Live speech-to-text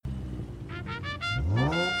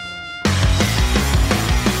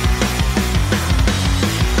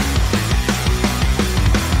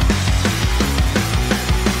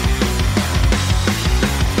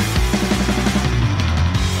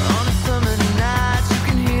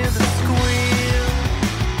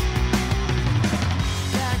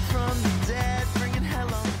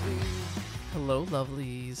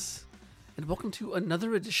welcome to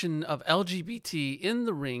another edition of LGBT in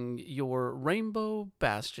the Ring, your rainbow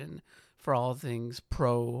bastion for all things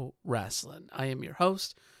pro wrestling. I am your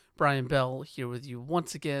host, Brian Bell, here with you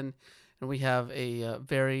once again, and we have a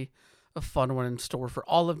very fun one in store for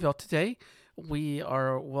all of y'all today. We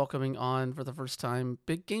are welcoming on for the first time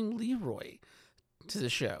Big Game Leroy to the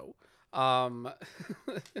show. Um,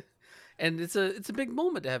 and it's a big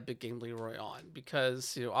moment to have Big Game Leroy on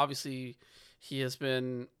because obviously he has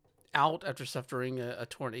been out after suffering a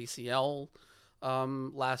torn ACL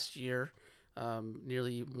last year,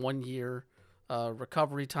 nearly 1 year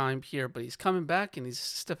recovery time here, but he's coming back and he's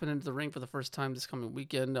stepping into the ring for the first time this coming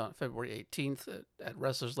weekend on February 18th at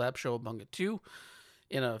Wrestlers Lab Show Bunga 2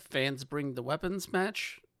 in a Fans Bring the Weapons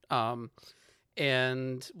match.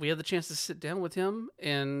 And we had the chance to sit down with him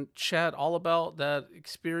and chat all about that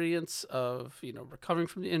experience of, recovering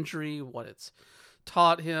from the injury, what it's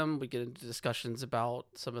taught him. We get into discussions about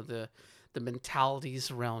some of the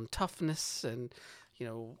mentalities around toughness and,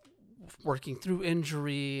 working through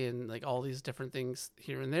injury and like all these different things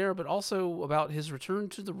here and there, but also about his return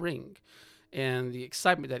to the ring and the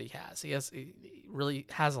excitement that he has. He really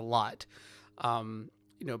has a lot.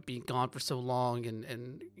 Being gone for so long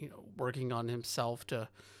and working on himself to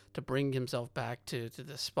bring himself back to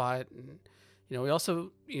this spot. And, we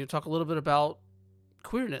also, talk a little bit about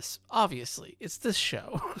queerness. Obviously, it's this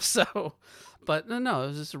show. So, but no, it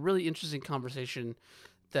was just a really interesting conversation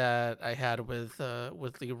that I had with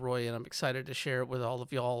Leroy, and I'm excited to share it with all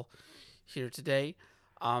of y'all here today.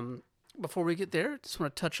 Before we get there, just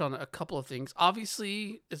want to touch on a couple of things.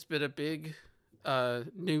 Obviously, it's been a big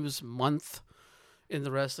news month in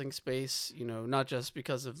the wrestling space, not just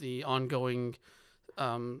because of the ongoing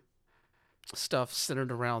stuff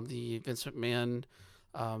centered around the Vince McMahon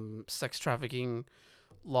sex trafficking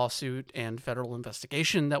lawsuit and federal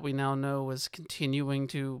investigation that we now know is continuing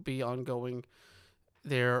to be ongoing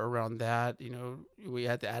there around that. We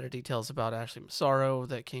had the added details about Ashley Massaro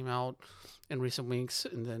that came out in recent weeks.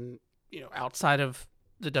 And then, outside of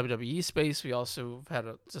the WWE space, we also had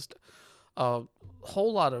just a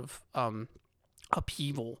whole lot of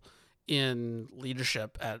upheaval in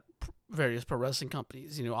leadership at various pro wrestling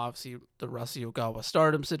companies. Obviously the Rossy Ogawa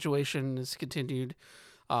Stardom situation has continued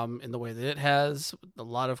in the way that it has. A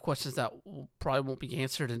lot of questions that probably won't be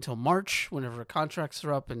answered until March, whenever contracts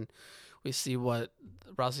are up and we see what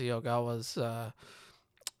Rossy Ogawa's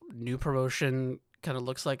new promotion kind of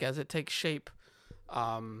looks like as it takes shape.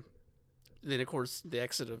 Then, of course, the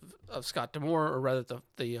exit of Scott D'Amore, or rather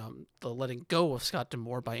the letting go of Scott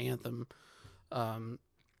D'Amore by Anthem, and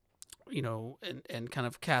kind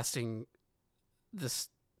of casting this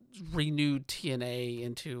renewed TNA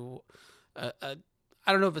into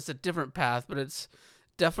I don't know if it's a different path, but it's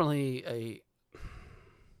definitely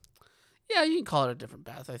you can call it a different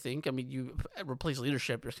path, I think. I mean, you replace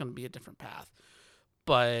leadership, there's going to be a different path.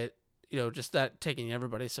 But, just that taking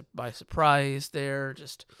everybody by surprise there,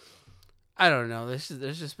 just, I don't know.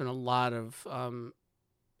 There's just been a lot of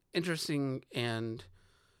interesting and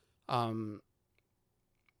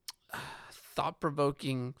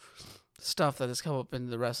thought-provoking stuff that has come up in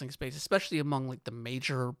the wrestling space, especially among like the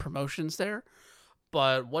major promotions there.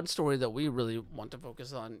 But one story that we really want to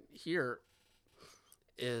focus on here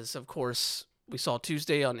is, of course, we saw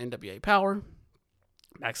Tuesday on NWA Power,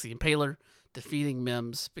 Max the Impaler defeating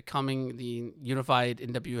Mims, becoming the unified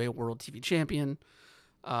NWA World TV Champion,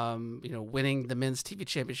 winning the men's TV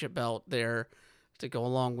Championship belt there to go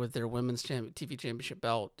along with their women's TV Championship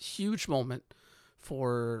belt. Huge moment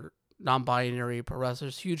for non-binary pro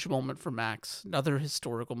wrestlers, huge moment for Max, another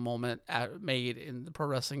historical moment made in the pro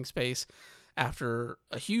wrestling space after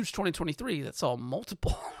a huge 2023 that saw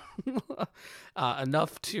multiple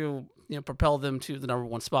enough to propel them to the number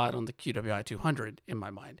one spot on the QWI 200 in my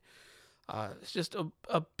mind. It's just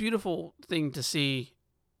a beautiful thing to see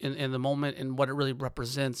in the moment and what it really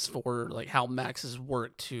represents for like how Max has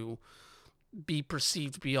worked to be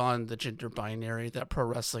perceived beyond the gender binary that pro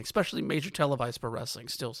wrestling, especially major televised pro wrestling,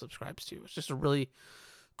 still subscribes to. It's just a really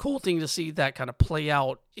cool thing to see that kind of play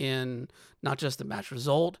out in not just the match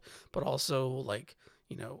result, but also like,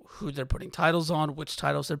 who they're putting titles on, which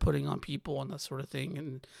titles they're putting on people and that sort of thing.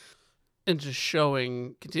 And just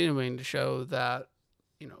continuing to show that,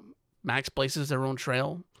 Max blazes their own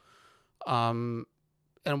trail. And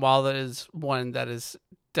while that is one that is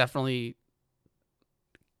definitely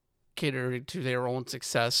catering to their own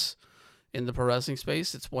success in the pro wrestling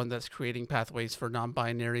space, it's one that's creating pathways for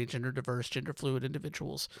non-binary, gender diverse, gender fluid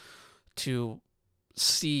individuals to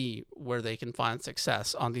see where they can find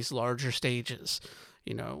success on these larger stages.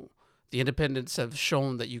 The independents have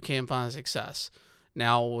shown that you can find success.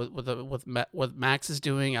 Now with what Max is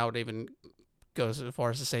doing, I would even go as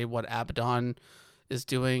far as to say what Abaddon is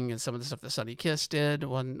doing and some of the stuff that Sunny Kiss did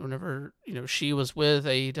whenever she was with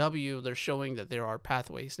AEW. They're showing that there are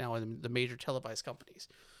pathways now in the major televised companies.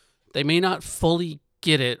 They may not fully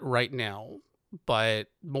get it right now, but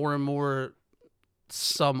more and more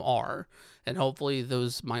some are, and hopefully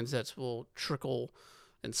those mindsets will trickle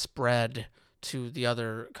and spread to the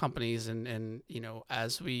other companies. And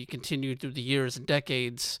as we continue through the years and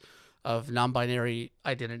decades of non-binary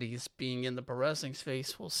identities being in the pro wrestling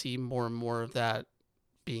space, we'll see more and more of that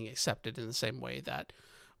being accepted in the same way that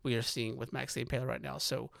we are seeing with Max St. Taylor right now.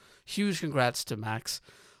 So huge congrats to Max.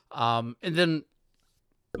 And then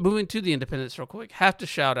moving to the independents real quick, have to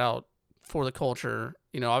shout out For the Culture.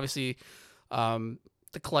 Obviously,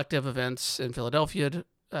 the collective events in Philadelphia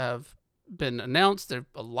have been announced. A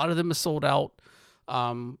lot of them are sold out,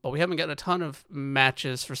 but we haven't gotten a ton of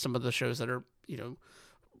matches for some of the shows that are,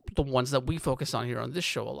 the ones that we focus on here on this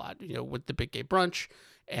show a lot, with the Big Gay Brunch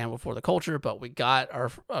and before the culture. But we got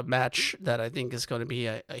a match that I think is going to be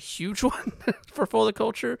a huge one for the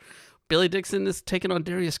culture. Billy Dixon is taking on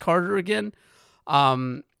Darius Carter again.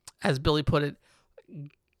 As Billy put it,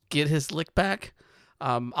 get his lick back.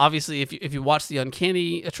 Obviously, if you watch the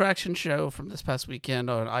Uncanny Attraction show from this past weekend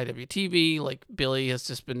on IWTV, like, Billy has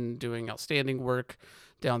just been doing outstanding work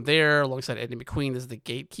down there alongside Eddie McQueen as the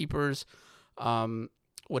gatekeepers.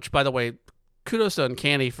 Which, by the way, kudos to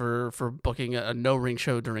Uncanny for booking a no-ring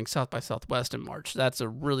show during South by Southwest in March. That's a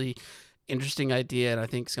really interesting idea, and I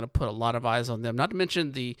think it's going to put a lot of eyes on them. Not to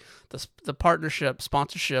mention the partnership,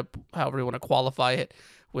 sponsorship, however you want to qualify it,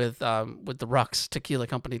 with the Rux Tequila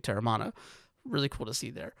Company Terramana. Really cool to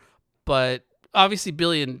see there. But obviously,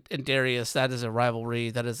 Billy and Darius, that is a rivalry.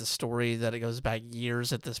 That is a story that it goes back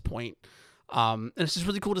years at this point. And it's just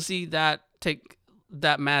really cool to see that take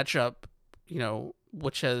that matchup,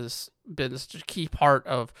 which has been a key part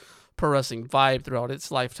of pro wrestling vibe throughout its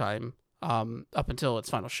lifetime, up until its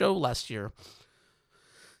final show last year,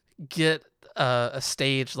 get a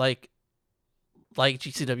stage like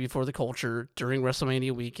GCW For the Culture during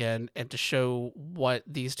WrestleMania weekend, and to show what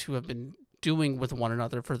these two have been doing with one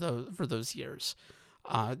another for those years,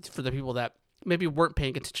 for the people that maybe weren't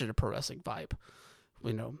paying attention to pro wrestling vibe,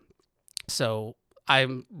 So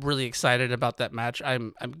I'm really excited about that match.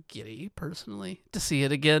 I'm giddy personally to see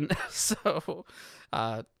it again. So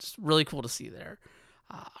just really cool to see there.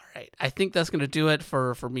 All right, I think that's gonna do it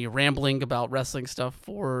for me rambling about wrestling stuff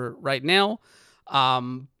for right now.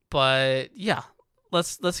 But yeah,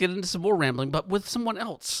 let's get into some more rambling, but with someone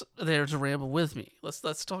else there to ramble with me. Let's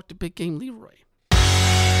talk to Big Game Leroy.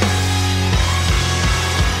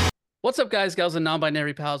 What's up, guys, gals, and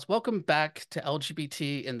non-binary pals? Welcome back to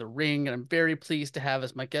LGBT in the Ring, and I'm very pleased to have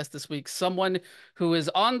as my guest this week someone who is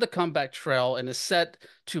on the comeback trail and is set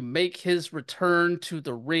to make his return to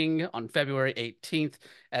the ring on February 18th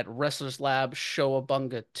at Wrestlers Lab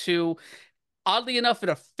Showabunga 2. Oddly enough, in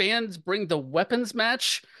a Fans Bring the Weapons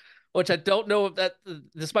match, which I don't know if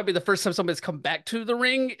this might be the first time somebody's come back to the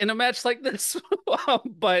ring in a match like this.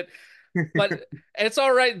 but it's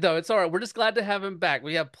all right, though. It's all right. We're just glad to have him back.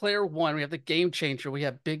 We have player one. We have the game changer. We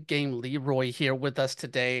have Big Game Leroy here with us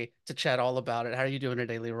today to chat all about it. How are you doing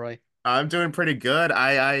today, Leroy? I'm doing pretty good.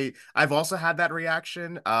 I've also had that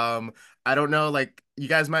reaction. I don't know, like, you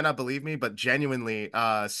guys might not believe me, but genuinely,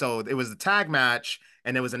 so it was the tag match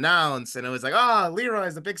and it was announced and it was like, oh, Leroy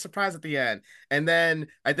is the big surprise at the end. And then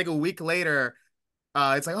I think a week later,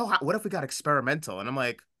 it's like, oh, what if we got experimental? And I'm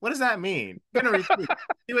like, what does that mean? I'm gonna repeat,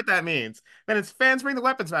 see what that means. Then it's Fans Bring the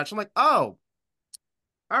Weapons match. I'm like, oh,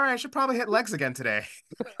 all right, I should probably hit legs again today.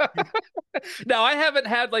 Now, I haven't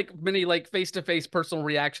had like many like face-to-face personal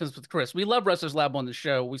reactions with Chris. We love Wrestlers Lab on the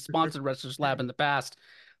show. We sponsored Wrestlers Lab in the past,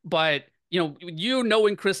 but you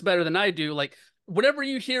knowing Chris better than I do, like, whenever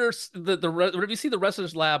you hear whenever you see the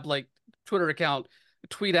Wrestlers Lab like Twitter account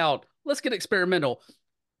tweet out, "Let's get experimental,"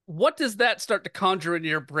 what does that start to conjure in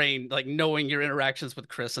your brain, like knowing your interactions with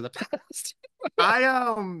Chris in the past? I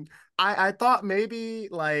um I thought maybe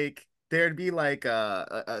like there'd be like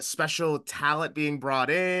a special talent being brought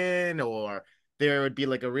in, or there would be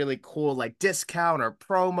like a really cool like discount or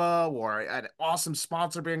promo or an awesome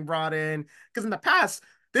sponsor being brought in. Because in the past,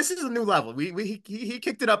 this is a new level. He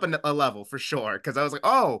kicked it up a level for sure. Because I was like,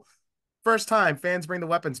 oh, first time Fans Bring the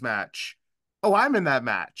Weapons match. Oh, I'm in that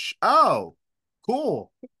match. Oh,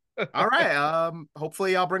 cool. All right.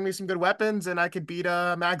 Hopefully y'all bring me some good weapons and I could beat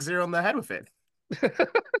Mag Zero in the head with it.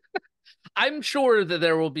 I'm sure that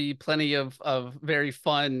there will be plenty of very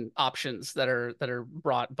fun options that are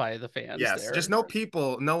brought by the fans Yes, just there. no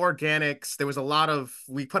people, no organics. There was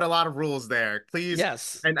we put a lot of rules there. Please.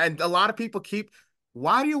 Yes. And a lot of people keep,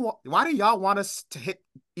 why do y'all want us to hit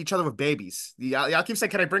each other with babies. Y'all keep saying,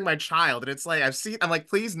 "Can I bring my child?" And it's like I'm like,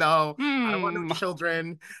 please no. I don't want no Hmm.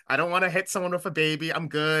 children. I don't want to hit someone with a baby. I'm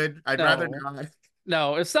good. I'd rather No. not.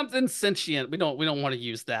 No, if something's sentient, we don't want to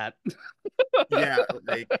use that. Yeah,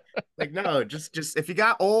 like no, just if you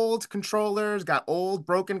got old controllers, got old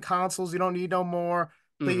broken consoles, you don't need no more.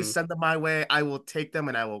 Please Mhm. send them my way. I will take them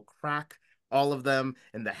and I will crack all of them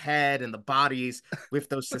in the head and the bodies with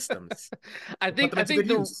those systems. I Put think them I into think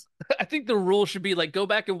good the use. I think the rule should be like go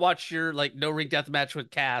back and watch your like no ring death match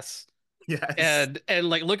with Cass Yes. and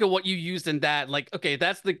like look at what you used in that. Like, okay,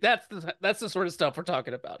 that's the sort of stuff we're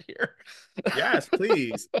talking about here. Yes,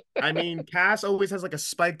 please. I mean, Cass always has like a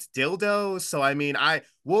spiked dildo, so I mean, I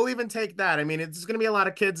will even take that. I mean, it's gonna be a lot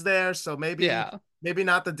of kids there, so Yeah. maybe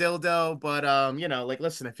not the dildo, but like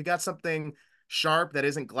listen, if you got something sharp that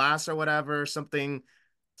isn't glass or whatever, something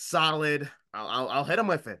solid, I'll hit him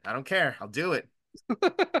with it. I don't care. I'll do it.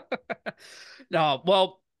 No,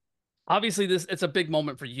 well, obviously this it's a big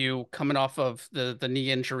moment for you coming off of the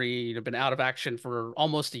knee injury. You've been out of action for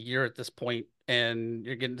almost a year at this point, and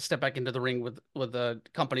you're getting to step back into the ring with a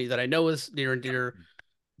company that I know is near and dear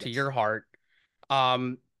to Yes. your heart.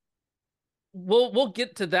 Um, we'll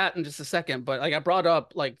get to that in just a second, but like I brought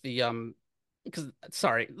up like the because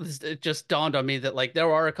sorry, it just dawned on me that like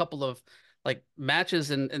there are a couple of like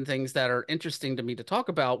matches and things that are interesting to me to talk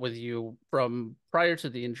about with you from prior to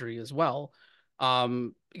the injury as well.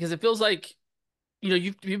 Because it feels like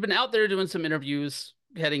you've been out there doing some interviews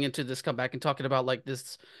heading into this comeback and talking about like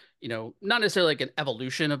this, not necessarily like an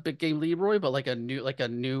evolution of Big Game Leroy, but like a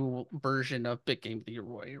new version of Big Game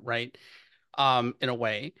Leroy, right? In a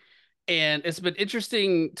way. And it's been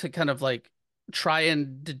interesting to kind of like try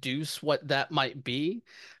and deduce what that might be.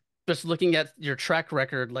 Just looking at your track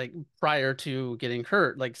record, like prior to getting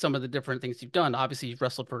hurt, like some of the different things you've done. Obviously, you've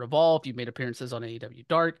wrestled for Evolve, you've made appearances on AEW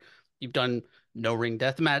Dark, you've done no ring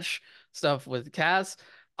deathmatch stuff with Cass.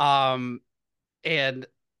 Um, and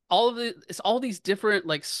it's all these different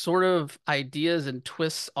like sort of ideas and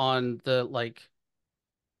twists on the like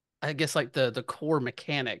I guess like the core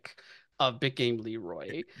mechanic of Big Game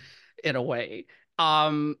Leroy in a way.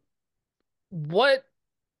 Um, what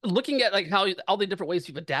looking at like how all the different ways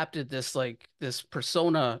you've adapted this like this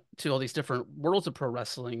persona to all these different worlds of pro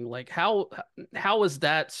wrestling, like how has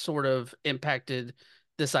that sort of impacted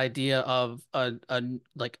this idea of a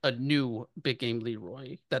like a new Big Game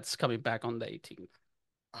Leroy that's coming back on the 18th?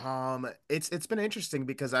 It's been interesting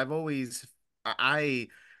because I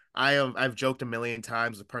I've joked a million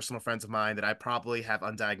times with personal friends of mine that I probably have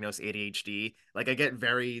undiagnosed ADHD. Like I get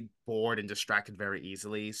very bored and distracted very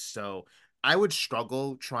easily. So I would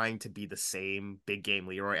struggle trying to be the same big game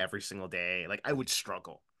Leroy every single day. Like I would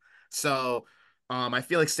struggle. So I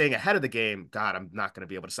feel like staying ahead of the game. God, I'm not gonna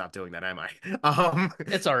be able to stop doing that, am I?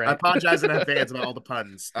 It's all I right. apologize in advance about all the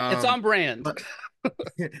puns. It's on brand. But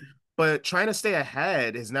but trying to stay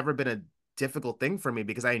ahead has never been a difficult thing for me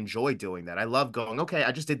because I enjoy doing that. I love going, okay,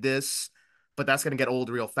 I just did this, but that's gonna get old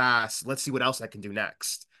real fast. Let's see what else I can do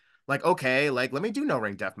next. Like, okay, like let me do no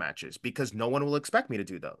ring death matches because no one will expect me to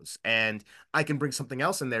do those. And I can bring something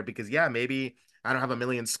else in there because, yeah, maybe I don't have a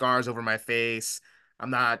million scars over my face. I'm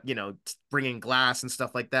not, bringing glass and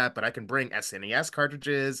stuff like that, but I can bring SNES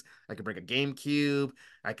cartridges. I can bring a GameCube.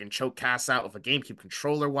 I can choke Cass out with a GameCube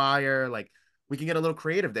controller wire. Like, we can get a little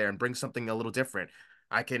creative there and bring something a little different.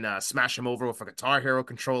 I can smash him over with a Guitar Hero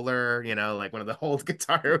controller, like one of the old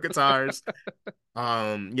Guitar Hero guitars.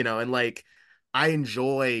 And like I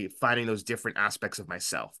enjoy finding those different aspects of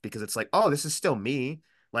myself because it's like, oh, this is still me.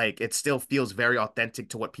 Like it still feels very authentic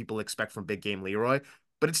to what people expect from Big Game Leroy,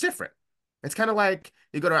 but it's different. It's kind of like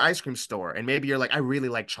you go to an ice cream store and maybe you're like, I really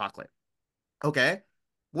like chocolate. Okay.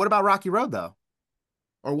 What about Rocky Road though?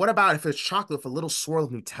 Or what about if it's chocolate with a little swirl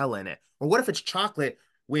of Nutella in it? Or what if it's chocolate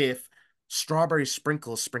with strawberry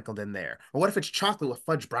sprinkles sprinkled in there? Or what if it's chocolate with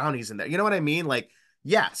fudge brownies in there? You know what I mean? Like,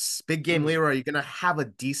 yes, Big Game Mhm. Leroy, you're gonna have a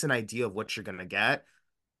decent idea of what you're gonna get.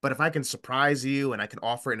 But if I can surprise you and I can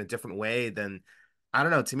offer it in a different way, then I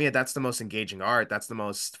don't know. To me, that's the most engaging art. That's the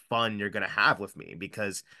most fun you're gonna have with me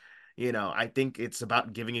because, I think it's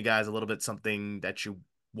about giving you guys a little bit something that you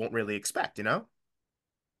won't really expect? No,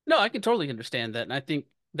 I can totally understand that. And I think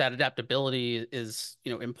that adaptability is,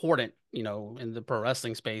 important, in the pro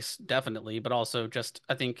wrestling space, definitely, but also just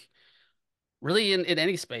I think really in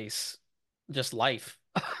any space, just life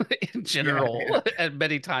in Yeah, general at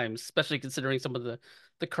many times, especially considering some of the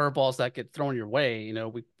curveballs that get thrown your way.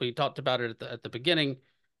 We talked about it at the beginning.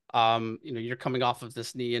 You're coming off of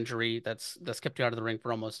this knee injury that's kept you out of the ring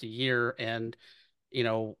for almost a year. And, you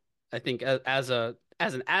know, I think as an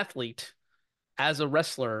athlete, as a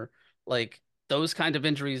wrestler, like those kind of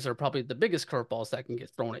injuries are probably the biggest curveballs that can get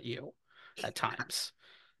thrown at you at times.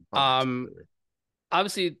 Oh, Um, absolutely.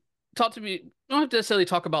 Obviously, talk to me. You don't have to necessarily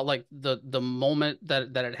talk about like the moment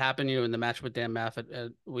that it happened, in the match with Dan Maff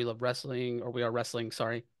at We Love Wrestling, or We Are Wrestling,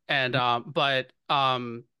 sorry. And but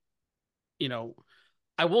you know,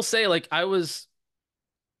 I will say like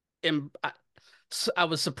Im I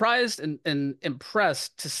was surprised and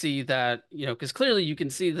impressed to see that, because clearly you can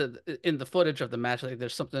see that in the footage of the match, like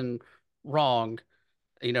there's something wrong,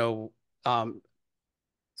 you know, um,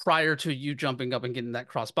 prior to you jumping up and getting that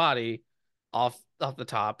crossbody off the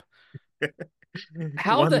top.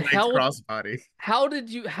 How the One legged hell crossbody. how did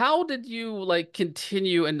you like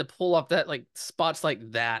continue and to pull off that like spots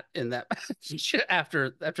like that in that match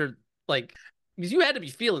after like, because you had to be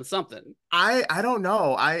feeling something. I don't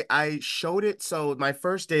know. I showed it. So my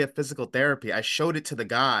first day of physical therapy, I showed it to the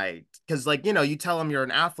guy because, like, you tell him you're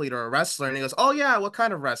an athlete or a wrestler, and he goes, "Oh yeah, what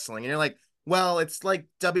kind of wrestling?" And you're like, "Well, it's like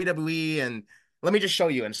WWE, and let me just show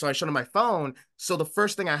you." And so I showed him my phone. So the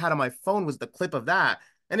first thing I had on my phone was the clip of that,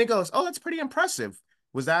 and he goes, "Oh, that's pretty impressive.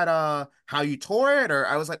 Was that how you tore it?" Or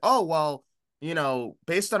I was like, "Oh well."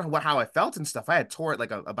 Based on how I felt and stuff, I had tore it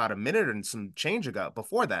like about a minute and some change ago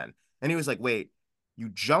before then. And he was like, "Wait, you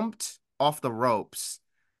jumped off the ropes,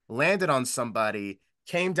 landed on somebody,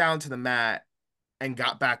 came down to the mat, and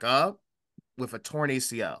got back up with a torn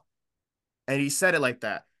ACL." And he said it like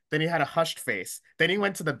that. Then he had a hushed face. Then he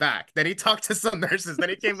went to the back. Then he talked to some nurses. Then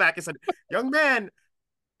he came back and said, "Young man,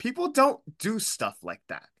 people don't do stuff like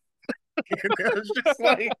that." And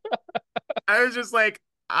I was just like,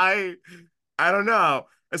 I don't know.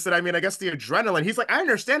 I said, I mean, I guess the adrenaline. He's like, I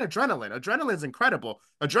understand adrenaline. Adrenaline's incredible.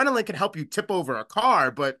 Adrenaline can help you tip over a car,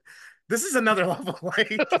 but this is another level.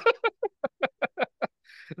 Like,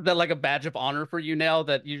 Is that like a badge of honor for you now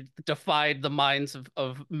that you defied the minds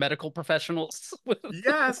of medical professionals?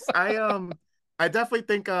 yes, I definitely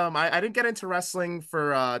think I didn't get into wrestling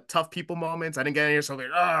for tough people moments. I didn't get into something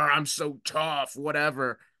like, oh, I'm so tough,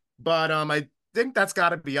 whatever. But I think that's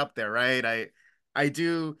gotta be up there, right? I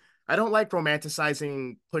do I don't like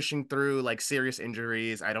romanticizing pushing through like serious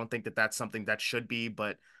injuries. I don't think that that's something that should be,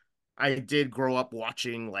 but I did grow up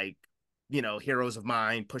watching like, heroes of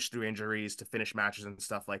mine push through injuries to finish matches and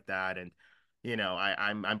stuff like that. And,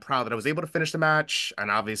 I'm proud that I was able to finish the match. And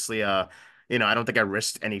obviously, I don't think I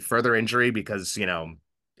risked any further injury because, it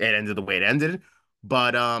ended the way it ended.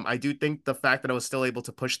 But I do think the fact that I was still able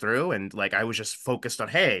to push through and like I was just focused on,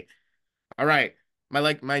 hey, all right,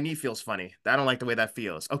 my knee feels funny. I don't like the way that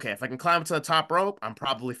feels. Okay, if I can climb to the top rope, I'm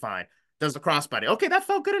probably fine. Does the crossbody? Okay, that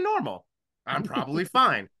felt good and normal. I'm probably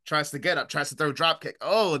fine. Tries to get up, tries to throw drop kick.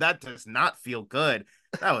 Oh, that does not feel good.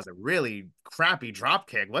 That was a really crappy drop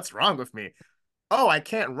kick. What's wrong with me? Oh, I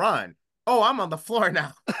can't run. Oh, I'm on the floor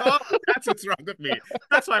now. Oh, that's what's wrong with me.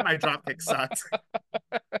 That's why my drop kick sucked.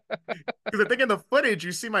 Because I think in the footage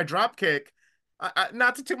you see my drop kick.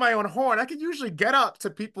 Not to toot my own horn, I can usually get up to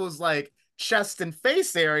people's like chest and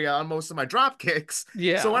face area on most of my drop kicks. So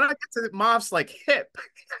Yeah. when I get to Moff's like hip,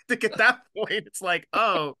 to get that point, it's like,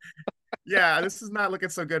 oh yeah, this is not looking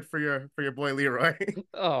so good for your boy Leroy.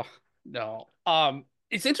 Oh, no.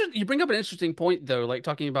 It's interesting. You bring up an interesting point though, like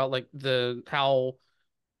talking about like the how,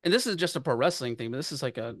 and this is just a pro wrestling thing, but this is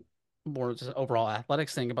like a more just overall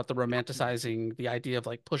athletics thing about the romanticizing the idea of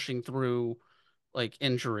like pushing through like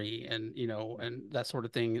injury and and that sort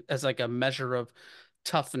of thing as like a measure of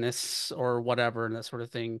toughness or whatever and that sort of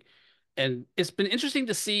thing. And it's been interesting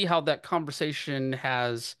to see how that conversation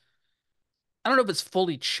has, I don't know if it's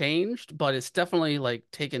fully changed, but it's definitely like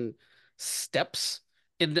taken steps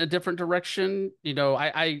in a different direction.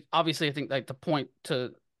 I obviously I think like the point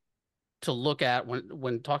to look at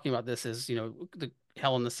when talking about this is, the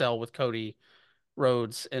Hell in the Cell with Cody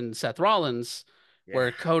Rhodes and Seth Rollins, Yeah,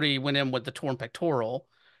 where Cody went in with the torn pectoral.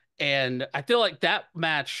 And I feel like that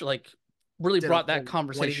match like really did a brought that whole 20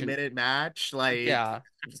 conversation. minute match. Like Yeah.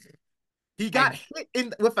 he got And hit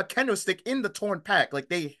in with a kendo stick in the torn pec. Like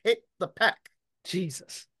they hit the pec.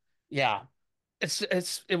 Jesus. Yeah.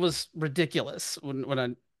 It was ridiculous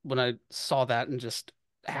when I saw that, and just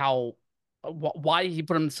how why he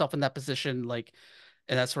put himself in that position, like,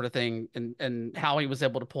 and that sort of thing, and how he was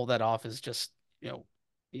able to pull that off is just,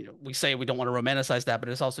 we say we don't want to romanticize that, but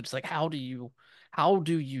it's also just like, how do you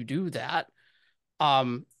do that?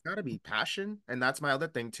 Um, Gotta be passion. And that's my other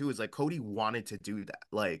thing too, is like Cody wanted to do that.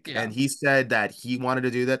 Like, yeah. and he said that he wanted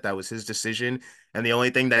to do that. That was his decision. And the only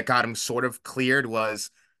thing that got him sort of cleared was,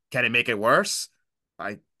 can it make it worse?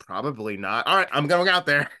 I probably not. All right, I'm going out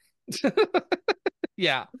there,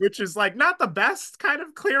 Yeah. which is like not the best kind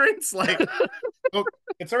of clearance. Like, well,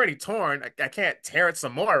 it's already torn. I can't tear it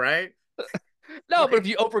some more, right? No, but if Like,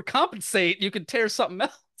 you overcompensate, you could tear something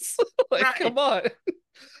else. Like, right. come on.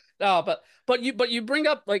 No, but you bring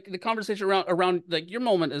up like the conversation around like your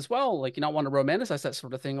moment as well. Like you not want to romanticize that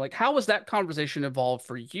sort of thing. Like, how was that conversation evolved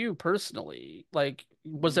for you personally? Like,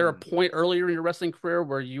 was there a Hmm. point earlier in your wrestling career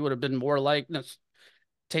where you would have been more like, let's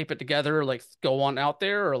tape it together, like go on out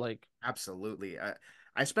there, or like, Absolutely. I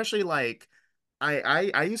especially like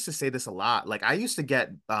I used to say this a lot. Like I used to get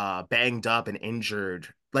banged up and injured.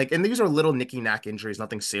 Like, and these are little nicky knack injuries,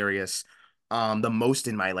 nothing serious. The most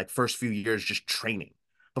in my like first few years just training.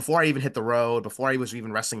 Before I even hit the road, before I was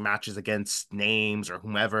even wrestling matches against names or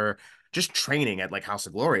whomever, just training at like House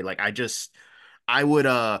of Glory. Like I would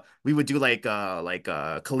we would do like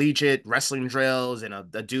collegiate wrestling drills, and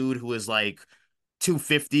a dude who was like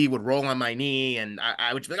 250 would roll on my knee, and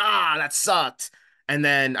I would just be like, that sucked. And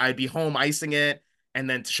then I'd be home icing it. And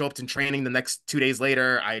then to show up to training the next 2 days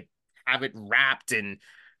later, I'd have it wrapped and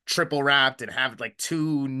triple wrapped and have like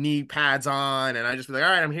two knee pads on. And I just be like, all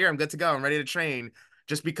right, I'm here. I'm good to go. I'm ready to train,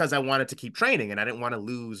 just because I wanted to keep training and I didn't want to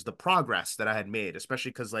lose the progress that I had made,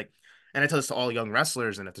 especially because like, and I tell this to all young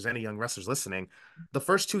wrestlers, and if there's any young wrestlers listening, the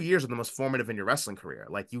first 2 years are the most formative in your wrestling career.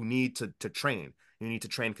 Like you need to train. You need to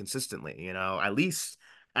train consistently, at least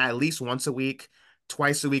once a week.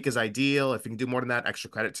 Twice a week is ideal. If you can do more than that, extra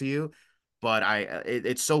credit to you. But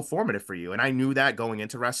it's so formative for you. And I knew that going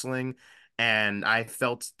into wrestling. And I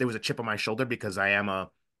felt there was a chip on my shoulder because I am a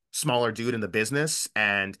smaller dude in the business.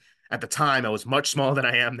 And at the time, I was much smaller than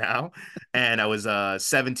I am now. And I was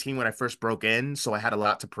 17 when I first broke in. So I had a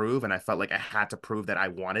lot to prove. And I felt like I had to prove that I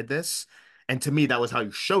wanted this. And to me, that was how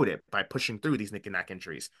you showed it, by pushing through these nick and knack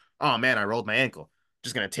injuries. Oh man, I rolled my ankle.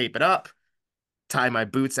 Just gonna tape it up, tie my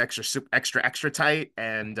boots extra tight,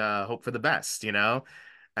 and hope for the best. And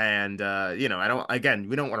I don't. Again,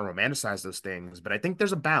 we don't want to romanticize those things, but I think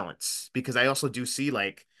there's a balance, because I also do see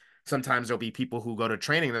like sometimes there'll be people who go to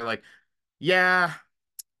training. They're like, yeah,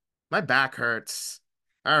 my back hurts.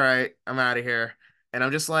 All right, I'm out of here. And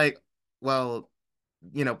I'm just like, well,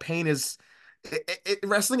 pain is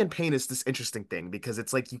wrestling, and pain is this interesting thing, because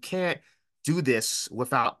it's like you can't do this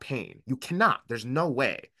without pain. You cannot. There's no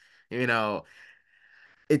way. You know,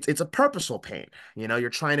 it's a purposeful pain. You're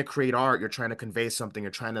trying to create art, you're trying to convey something,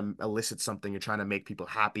 you're trying to elicit something, you're trying to make people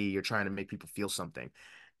happy, you're trying to make people feel something.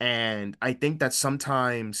 And I think that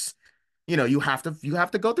sometimes, you have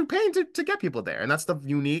to go through pain to get people there. And that's the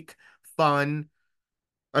unique, fun,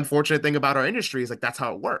 unfortunate thing about our industry, is like that's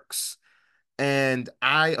how it works. And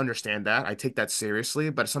I understand that. I take that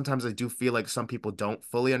seriously, but sometimes I do feel like some people don't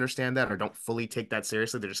fully understand that, or don't fully take that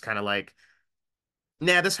seriously. They're just kind of like,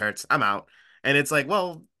 nah, this hurts. I'm out. And it's like,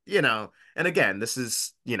 well, and again, this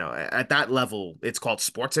is, at that level, it's called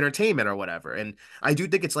sports entertainment or whatever. And I do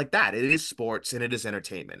think it's like that. It is sports and it is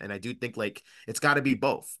entertainment. And I do think like it's got to be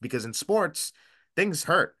both, because in sports, things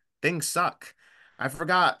hurt, things suck. I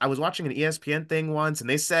forgot, I was watching an ESPN thing once, and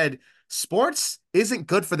they said sports isn't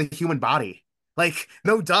good for the human body. Like,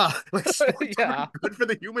 no duh. Like, sports yeah, aren't good for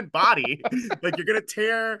the human body. Like, you're gonna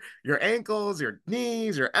tear your ankles, your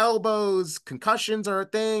knees, your elbows. Concussions are a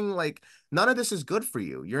thing. Like, none of this is good for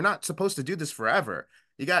you. You're not supposed to do this forever.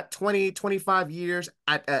 You got 20, 25 years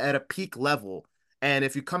at a peak level. And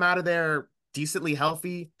if you come out of there decently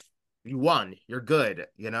healthy, you won. You're good.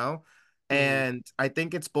 mm, And I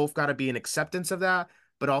think it's both got to be an acceptance of that,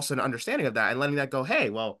 but also an understanding of that, and letting that go. Hey,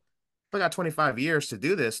 well, if I got 25 years to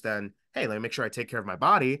do this, then hey, let me make sure I take care of my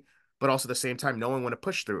body, but also at the same time knowing when to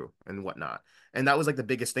push through and whatnot. And that was like the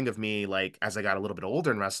biggest thing of me, like as I got a little bit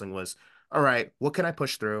older in wrestling, was all right, what can I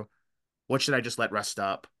push through? What should I just let rest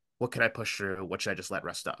up? What can I push through? What should I just let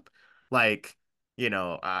rest up? Like,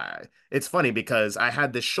 it's funny because I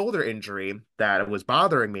had this shoulder injury that was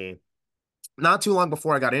bothering me not too long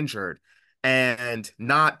before I got injured, and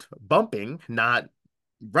not bumping, not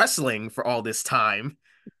wrestling for all this time.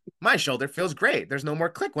 My shoulder feels great. There's no more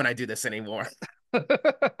click when I do this anymore.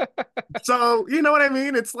 So, you know what I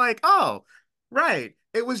mean? It's like, oh, right.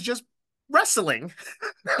 It was just wrestling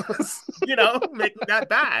that was, making that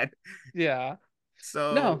bad. yeah.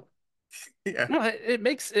 So, No, yeah. no, it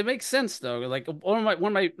makes sense though. Like one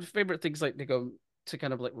of my favorite things like to go to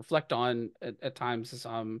kind of like reflect on at times is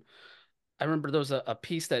I remember there was a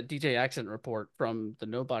piece that DJ Accident Report from the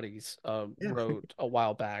Nobodies Yeah. wrote a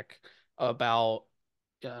while back about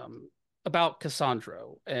um about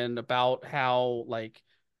Cassandro and about how like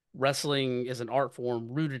wrestling is an art form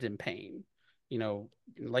rooted in pain. You know,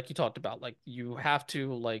 like you talked about, like you have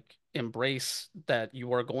to like embrace that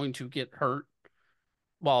you are going to get hurt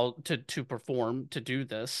while to perform to do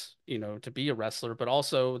this, to be a wrestler, but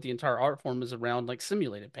also the entire art form is around like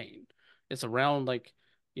simulated pain. It's around like,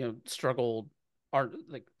 struggled art,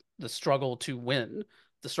 like the struggle to win,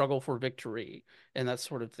 the struggle for victory, and that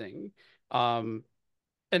sort of thing. Um,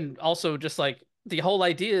 and also just like the whole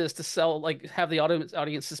idea is to sell, like have the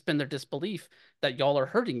audience suspend their disbelief that y'all are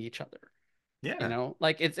hurting each other. You Yeah. know,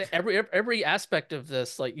 like it's every aspect of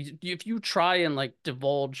this. Like if you try and like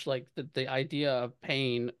divulge like the idea of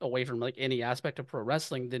pain away from like any aspect of pro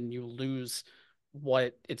wrestling, then you lose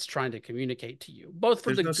what it's trying to communicate to you, both for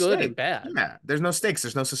There's the no good and stake. bad. Yeah. There's no stakes.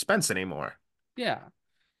 There's no suspense anymore. Yeah.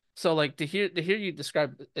 So like to hear you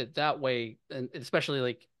describe it that way, and especially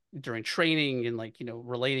like during training and like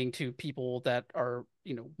relating to people that are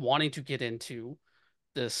wanting to get into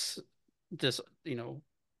this this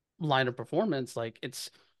line of performance, like it's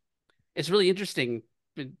really interesting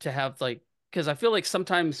to have like, because I feel like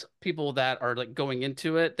sometimes people that are like going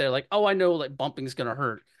into it, they're like, oh, I know like bumping's gonna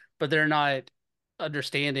hurt, but they're not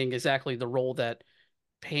understanding exactly the role that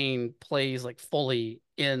pain plays like fully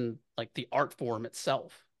in like the art form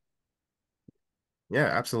itself. Yeah,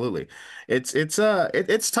 absolutely. It's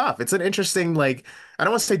tough. It's an interesting, like, I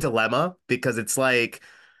don't want to say dilemma because it's like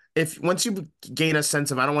if once you gain a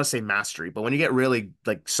sense of, I don't want to say mastery, but when you get really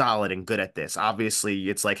like solid and good at this, obviously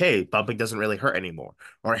it's like, hey, bumping doesn't really hurt anymore.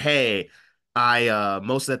 Or hey, I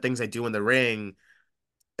most of the things I do in the ring,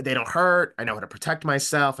 they don't hurt. I know how to protect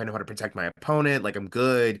myself. I know how to protect my opponent. Like I'm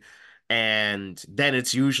good. And then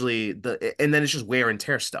it's usually and then it's just wear and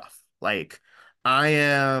tear stuff. Like I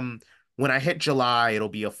am, when I hit July, it'll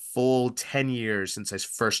be a full 10 years since I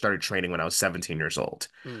first started training when I was 17 years old.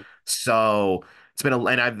 Mm, So it's been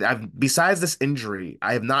and I've besides this injury,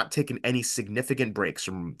 I have not taken any significant breaks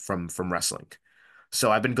from wrestling.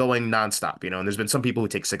 So I've been going nonstop, and there's been some people who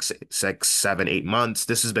take 6, 7, 8 months.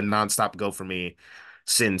 This has been nonstop go for me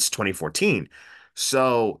since 2014.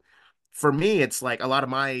 So for me, it's like a lot of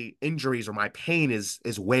my injuries or my pain is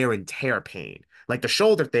wear and tear pain. Like the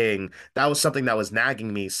shoulder thing, that was something that was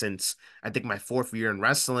nagging me since I think my fourth year in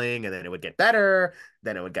wrestling, and then it would get better,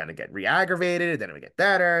 then it would kind of get re-aggravated, then it would get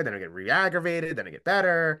better, then it would get re-aggravated, then it get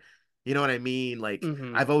better. You know what I mean? Like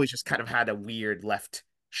hmm I've always just kind of had a weird left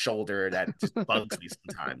shoulder that just bugs me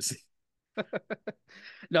sometimes.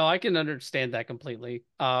 No, I can understand that completely.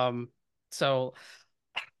 So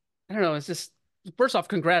I don't know. It's just, first off,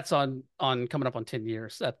 congrats on coming up on 10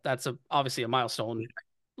 years. That's obviously a milestone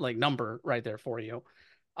like number right there for you.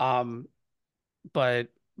 Um, but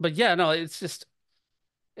yeah, no, it's just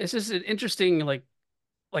an interesting like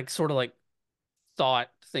sort of like thought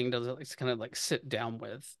thing to like kind of like sit down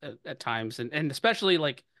with at times, and especially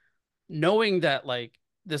like knowing that like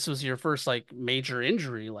this was your first like major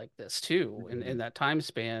injury like this too in Mhm. that time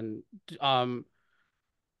span. Um,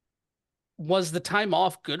 was the time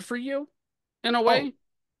off good for you in a Oh, way?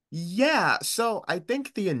 yeah. So I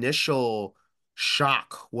think the initial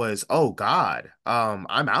shock was, oh God, I'm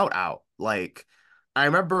out. Like I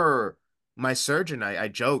remember my surgeon, I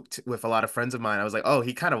joked with a lot of friends of mine. I was like, oh,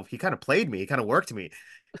 he kind of played me. He kind of worked me.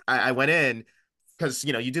 I went in because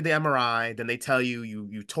you do the MRI, then they tell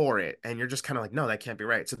you tore it, and you're just kind of like, no, that can't be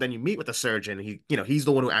right. So then you meet with the surgeon. He's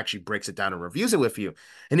the one who actually breaks it down and reviews it with you,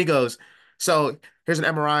 and he goes, so here's an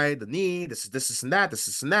MRI, the knee, this and that,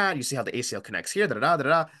 this and that. You see how the ACL connects here, da da da da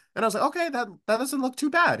da. And I was like, okay, that doesn't look too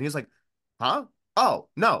bad. And he was like, huh? Oh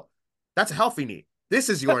no, that's a healthy knee. This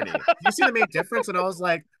is your knee. You see the main difference? And I was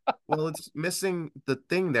like, well, it's missing the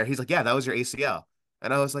thing there. He's like, yeah, that was your ACL.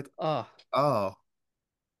 And I was like, Oh, oh.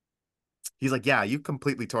 He's like, yeah, you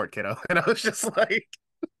completely tore it, kiddo. And I was just like,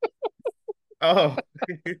 oh.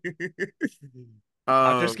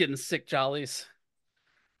 doctor's um, getting sick jollies.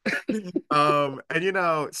 and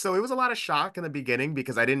so it was a lot of shock in the beginning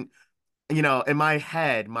because I didn't, in my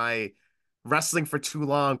head, my wrestling for too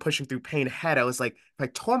long, pushing through pain head, I was like, if I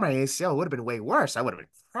tore my ACL, it would have been way worse. I would have been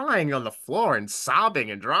crying on the floor and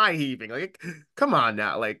sobbing and dry heaving. Like, come on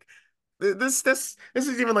now. Like this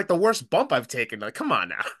is even like the worst bump I've taken. Like, come on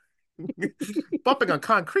now. Bumping on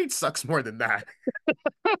concrete sucks more than that.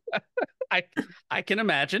 I I can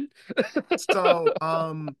imagine. So,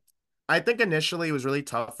 I think initially it was really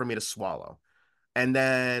tough for me to swallow. And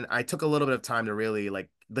then I took a little bit of time to really like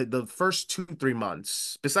the first 2, 3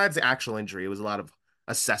 months, besides the actual injury, it was a lot of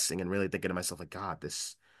assessing and really thinking to myself, like, God,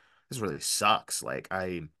 this really sucks. Like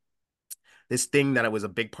this thing that was a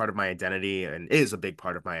big part of my identity and is a big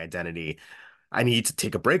part of my identity, I need to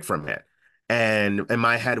take a break from it. And in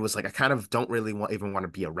my head was like, I kind of don't really even want to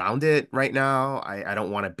be around it right now. I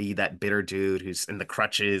don't want to be that bitter dude who's in the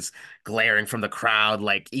crutches, glaring from the crowd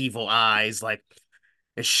like evil eyes, like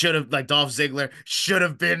it should have, like Dolph Ziggler should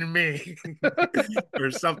have been me,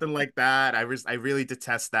 or something like that. I really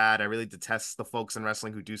detest that. I really detest the folks in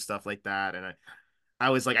wrestling who do stuff like that. And I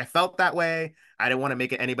was like, I felt that way. I didn't want to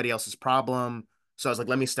make it anybody else's problem. So I was like,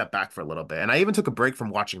 let me step back for a little bit. And I even took a break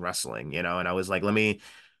from watching wrestling, and I was like, let me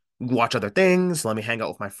watch other things. Let me hang out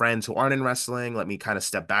with my friends who aren't in wrestling. Let me kind of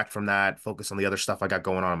step back from that, focus on the other stuff I got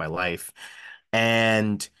going on in my life.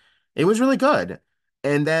 And it was really good.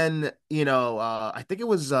 And then, I think it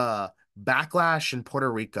was Backlash in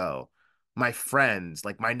Puerto Rico. My friends,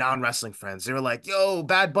 like my non-wrestling friends, they were like, yo,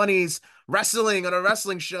 Bad Bunny's wrestling on a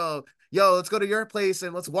wrestling show. Yo, let's go to your place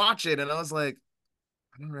and let's watch it. And I was like,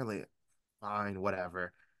 I don't really, fine,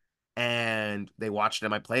 whatever. And they watched it at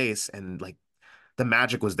my place, and like the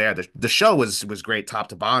magic was there. The show was great top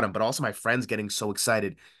to bottom, but also my friends getting so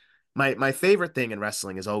excited. My favorite thing in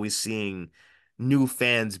wrestling is always seeing new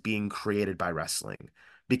fans being created by wrestling,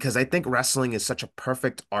 because I think wrestling is such a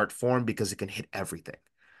perfect art form because it can hit everything.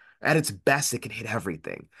 At its best, it can hit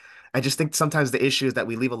everything. I just think sometimes the issue is that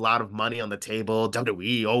we leave a lot of money on the table.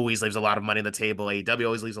 WWE always leaves a lot of money on the table. AEW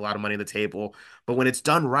always leaves a lot of money on the table. But when it's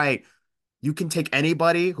done right, you can take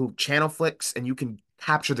anybody who channel flicks and you can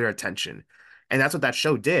capture their attention. And that's what that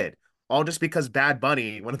show did. All just because Bad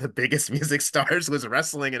Bunny, one of the biggest music stars, was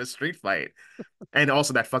wrestling in a street fight. And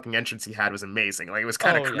also that fucking entrance he had was amazing. Like it was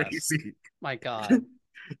kind of Oh yes, crazy. my God.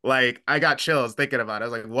 Like I got chills thinking about it. I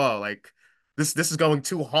was like, whoa, like this is going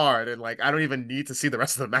too hard. And like I don't even need to see the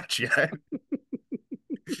rest of the match yet.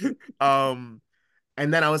 Um,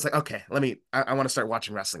 and then I was like, okay, I want to start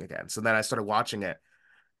watching wrestling again. So then I started watching it.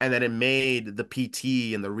 And then it made the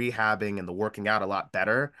PT and the rehabbing and the working out a lot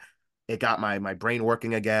better. It got my brain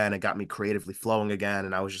working again. It got me creatively flowing again.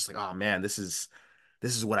 And I was just like, oh man, this is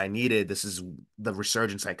what I needed. This is the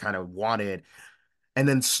resurgence I kind of wanted. And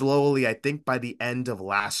then slowly, I think by the end of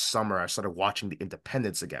last summer, I started watching the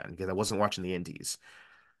independents again because I wasn't watching the indies.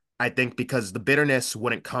 I think because the bitterness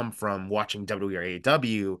wouldn't come from watching WWE or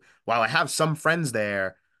AEW. While I have some friends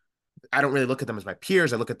there, I don't really look at them as my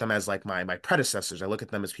peers. I look at them as like my predecessors. I look at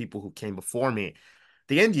them as people who came before me.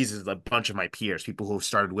 The indies is a bunch of my peers, people who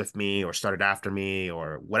started with me or started after me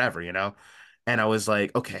or whatever. And I was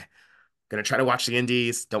like, okay, gonna try to watch the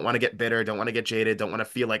indies. Don't want to get bitter. Don't want to get jaded. Don't want to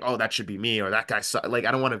feel like, oh, that should be me or that guy. Like,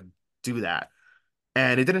 I don't want to do that.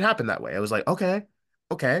 And it didn't happen that way. I was like, okay,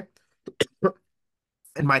 okay.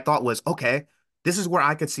 And my thought was, okay, this is where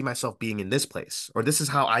I could see myself being in this place, or this is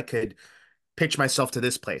how I could pitch myself to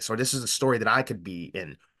this place, or this is a story that I could be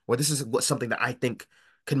in, or this is something that I think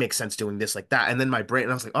could make sense doing this like that. And then my brain,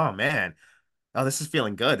 and I was like, oh man, oh, this is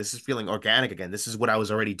feeling good. This is feeling organic again. This is what I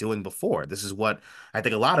was already doing before. This is what I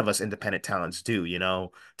think a lot of us independent talents do,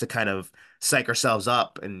 to kind of psych ourselves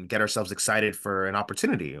up and get ourselves excited for an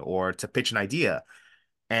opportunity or to pitch an idea.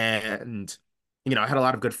 And I had a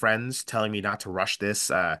lot of good friends telling me not to rush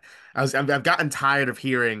this. I've gotten tired of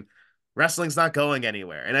hearing wrestling's not going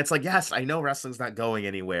anywhere, and it's like, yes, I know wrestling's not going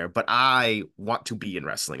anywhere, but I want to be in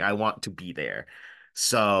wrestling. I want to be there.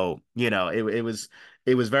 So it was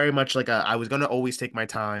very much like I was gonna always take my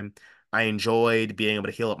time. I enjoyed being able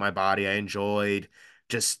to heal up my body. I enjoyed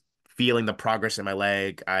just feeling the progress in my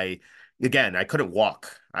leg. I couldn't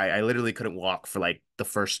walk. I literally couldn't walk for like the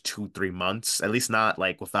first 2, 3 months, at least not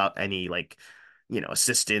like without any like,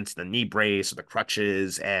 assistance, the knee brace or the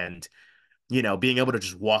crutches, and being able to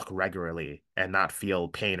just walk regularly and not feel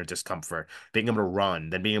pain or discomfort, being able to run,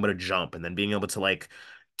 then being able to jump, and then being able to like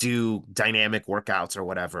do dynamic workouts or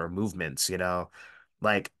whatever, movements.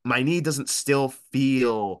 Like my knee doesn't still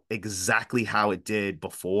feel exactly how it did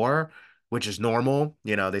before, which is normal.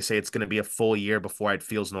 They say it's going to be a full year before it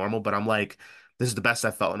feels normal, but I'm like, this is the best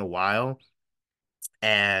I've felt in a while.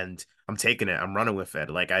 And I'm taking it. I'm running with it.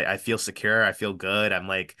 Like I feel secure. I feel good. I'm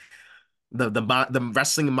like the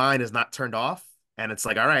wrestling mind is not turned off, and it's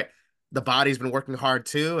like, all right, the body's been working hard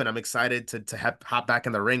too, and I'm excited to hop back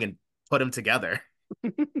in the ring and put them together.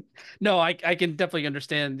 No, I can definitely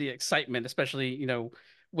understand the excitement, especially,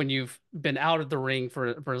 when you've been out of the ring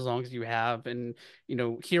for as long as you have, and,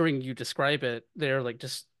 hearing you describe it there, like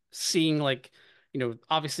just seeing like,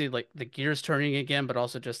 obviously like the gears turning again, but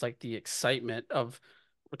also just like the excitement of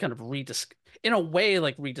kind of in a way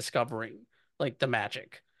like rediscovering like the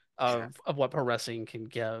magic Yeah. of what pro wrestling can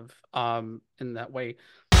give in that way.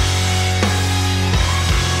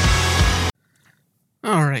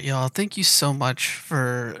 All right, y'all. Thank you so much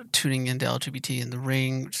for tuning into LGBT in the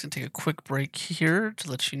Ring. We're just gonna take a quick break here to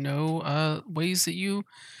let you know ways that you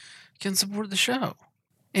can support the show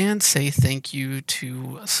and say thank you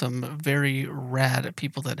to some very rad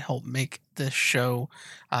people that help make this show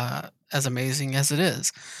as amazing as it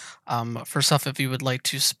is. First off, if you would like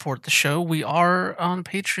to support the show, we are on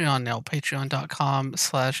Patreon now,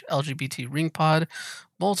 patreon.com/LGBT ringpod.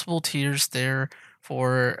 Multiple tiers there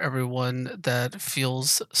for everyone that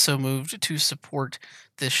feels so moved to support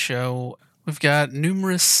this show. We've got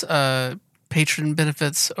numerous patron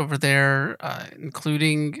benefits over there,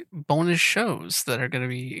 including bonus shows that are going to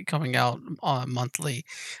be coming out monthly,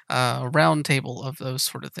 a round table of those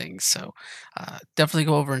sort of things. So definitely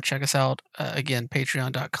go over and check us out. Again,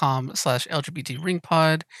 patreon.com/LGBT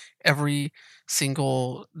ringpod. Every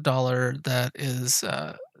single dollar that is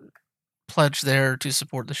pledged there to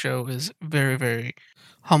support the show is very, very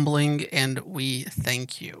humbling, and we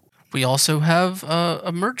thank you. We also have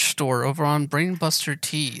a merch store over on Brainbuster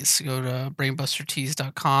Tees. Go to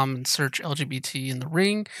brainbustertees.com and search LGBT in the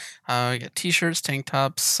ring. We got t-shirts, tank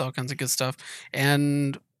tops, all kinds of good stuff.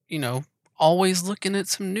 And, you know, always looking at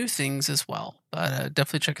some new things as well. But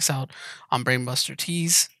definitely check us out on Brainbuster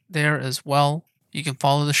Tees there as well. You can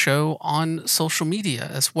follow the show on social media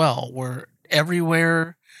as well. We're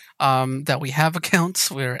everywhere that we have accounts.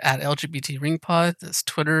 We're at LGBT Ring Pod. That's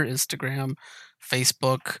Twitter, Instagram,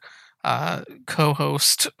 Facebook,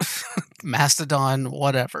 co-host, Mastodon,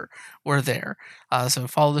 whatever. We're there. So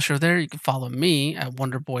follow the show there. You can follow me at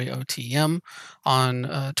WonderboyOTM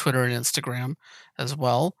on Twitter and Instagram as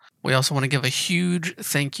well. We also want to give a huge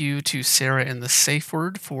thank you to Sarah and the Safe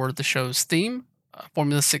Word for the show's theme,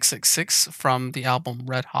 Formula 666 from the album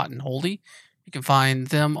Red Hot and Holy. You can find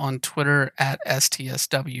them on Twitter at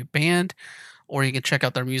STSW Band, or you can check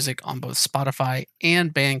out their music on both Spotify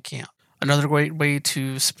and Bandcamp. Another great way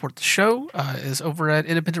to support the show is over at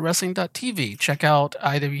independentwrestling.tv. Check out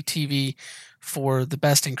IWTV for the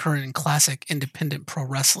best in current and classic independent pro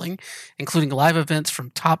wrestling, including live events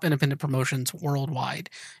from top independent promotions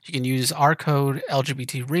worldwide. You can use our code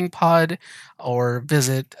LGBTRingPod or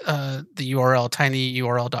visit the URL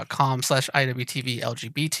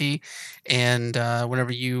tinyurl.com/IWTVLGBT. And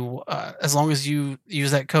whenever you, as long as you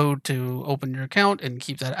use that code to open your account and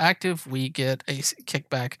keep that active, we get a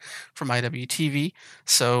kickback from IWTV.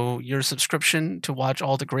 So your subscription to watch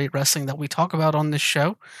all the great wrestling that we talk about on this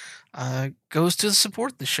show goes to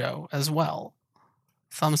support the show as well.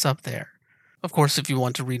 Thumbs up there. Of course, if you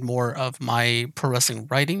want to read more of my pro wrestling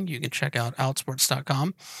writing, you can check out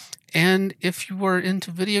outsports.com. And if you are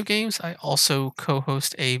into video games, I also co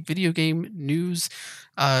host a video game news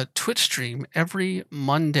Twitch stream every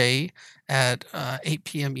Monday at 8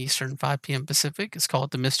 p.m. Eastern, 5 p.m. Pacific. It's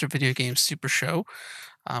called the Mr. Video Game Super Show.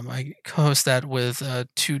 I co-host that with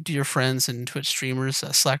two dear friends and Twitch streamers,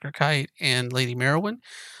 Slacker Kite and Lady Merowin.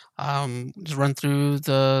 Just run through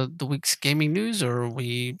the week's gaming news, or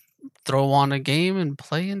we throw on a game and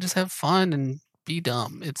play and just have fun and be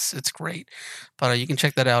dumb. It's great. But you can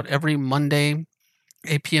check that out every Monday,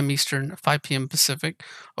 8 p.m. Eastern, 5 p.m. Pacific,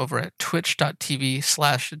 over at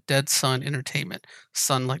twitch.tv/Dead Sun Entertainment.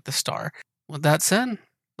 Sun like the star. With that said,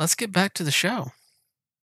 let's get back to the show.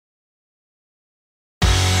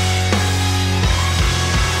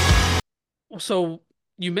 So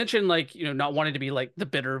you mentioned like, not wanting to be like the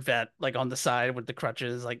bitter vet, like on the side with the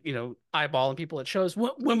crutches, like, eyeballing people at shows.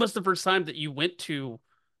 When was the first time that you went to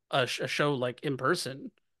a show like in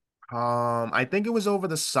person? I think it was over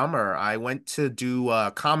the summer. I went to do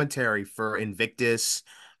commentary for Invictus.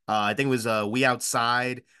 I think it was We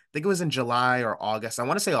Outside. I think it was in July or August. I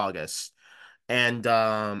want to say August. And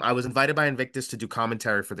I was invited by Invictus to do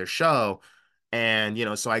commentary for their show. And,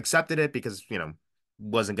 so I accepted it because,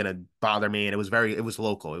 wasn't gonna bother me. And it was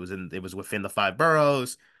local. It was within the five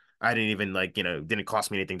boroughs. I didn't even like, didn't cost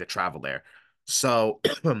me anything to travel there. So,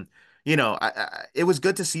 it was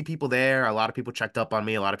good to see people there. A lot of people checked up on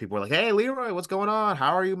me. A lot of people were like, "Hey, Leroy, what's going on?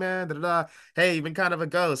 How are you, man? Da, da, da. Hey, you've been kind of a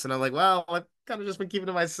ghost." And I'm like, "Well, I've kind of just been keeping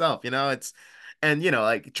to myself, it's." And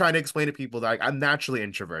like trying to explain to people that like, I'm naturally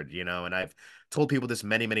introverted, and I've told people this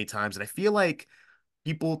many, many times, and I feel like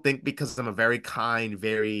people think because I'm a very kind,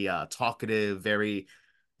 very talkative, very,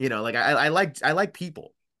 like I like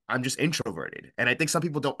people. I'm just introverted. And I think some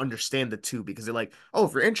people don't understand the two because they're like, oh,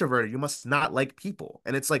 if you're introverted, you must not like people.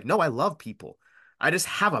 And it's like, no, I love people. I just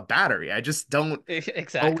have a battery. I just don't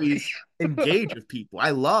Exactly. always engage with people. I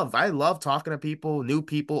love talking to people, new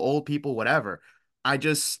people, old people, whatever. I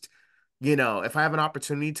just, if I have an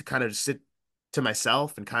opportunity to kind of sit to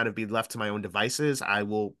myself and kind of be left to my own devices, I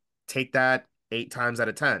will take that 8 times out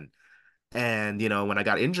of 10. And, when I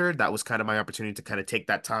got injured, that was kind of my opportunity to kind of take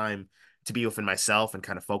that time to be within myself and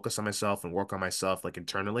kind of focus on myself and work on myself like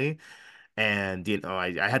internally. And,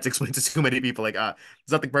 I had to explain to too many people, like,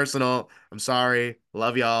 it's nothing personal. I'm sorry.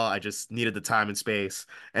 Love y'all. I just needed the time and space.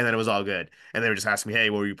 And then it was all good. And they were just asking me, hey,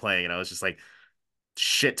 what were you playing? And I was just like,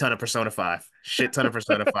 shit ton of Persona 5. Shit ton of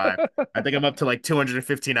Persona 5. I think I'm up to like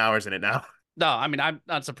 215 hours in it now. No, I mean, I'm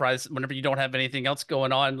not surprised whenever you don't have anything else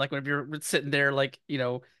going on. Like whenever you're sitting there, like,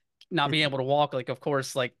 not being able to walk, like, of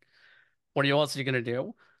course, like, what else are you gonna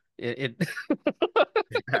do? It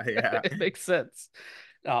Yeah, yeah. it makes sense.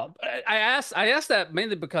 I asked that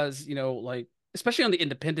mainly because, like, especially on the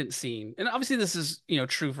independent scene, and obviously this is,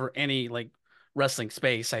 true for any like wrestling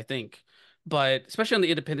space, I think, but especially on the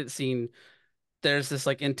independent scene, there's this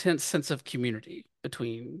like intense sense of community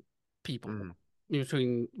between people, Mhm,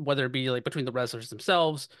 between whether it be like between the wrestlers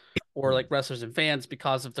themselves or like mhm, wrestlers and fans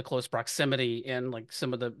because of the close proximity and like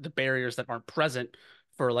some of the barriers that aren't present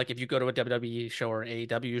for like if you go to a WWE show or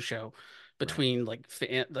AEW show right. between like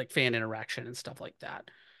fan interaction and stuff like that.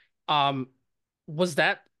 Um, was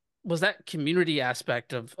that was that community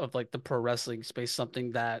aspect of like the pro wrestling space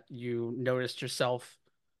something that you noticed yourself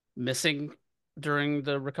missing during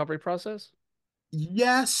the recovery process?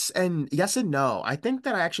 Yes and no. I think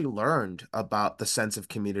that I actually learned about the sense of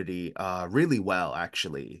community really well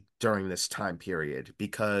actually during this time period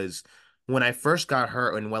because when I first got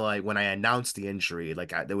hurt and when I announced the injury,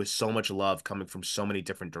 there was so much love coming from so many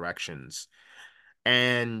different directions.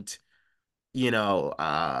 And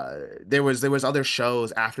there was other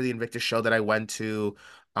shows after the Invictus show that I went to.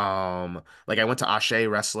 Like I went to Ashe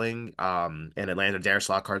Wrestling in Atlanta, Darius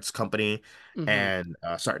Lockhart's company, Hmm. and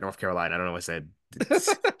sorry, North Carolina. I don't know what I said.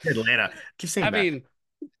 Atlanta. I keep I saying that. mean,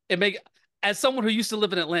 it make as someone who used to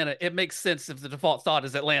live in Atlanta, it makes sense if the default thought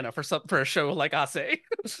is Atlanta for a show like I say.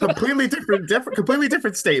 Completely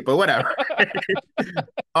different state, but whatever.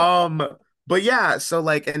 Um, but yeah, so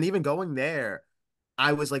like, and even going there,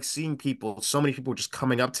 I was like seeing people, so many people just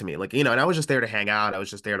coming up to me, like, and I was just there to hang out. I was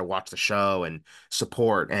just there to watch the show and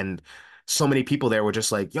support. And so many people there were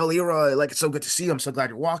just like, yo, Leroy, like, it's so good to see you. I'm so glad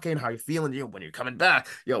you're walking. How you feeling? Yo, when you're coming back?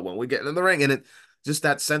 Yo, when we get in the ring. And it just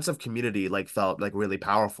that sense of community, like, felt like really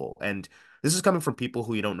powerful. And this is coming from people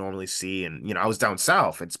who you don't normally see. And, I was down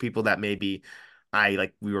south. It's people that maybe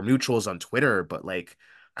we were mutuals on Twitter, but like,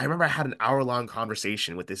 I remember I had an hour-long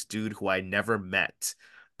conversation with this dude who I never met.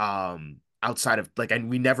 Outside of like, and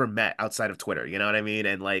we never met outside of Twitter, you know what I mean?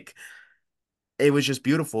 And like, it was just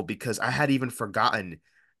beautiful because I had even forgotten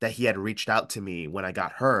that he had reached out to me when I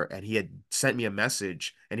got hurt and he had sent me a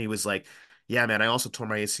message and he was like, yeah, man, I also tore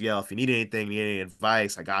my ACL. If you need anything, need any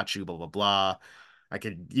advice, I got you, blah, blah, blah. I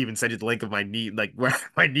could even send you the link of my knee, like where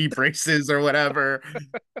my knee braces or whatever.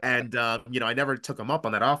 And I never took him up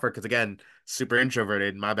on that offer because again, super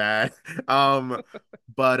introverted, my bad.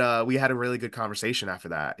 But we had a really good conversation after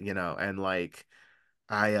that, and like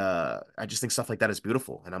I just think stuff like that is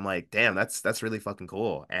beautiful. And I'm like, damn, that's really fucking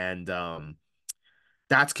cool. And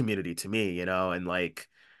that's community to me, and like,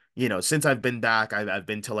 since I've been back, I've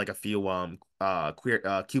been to like a few queer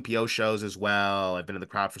QPO shows as well. I've been in the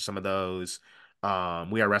crowd for some of those. We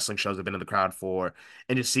Are Wrestling shows I've been in the crowd for,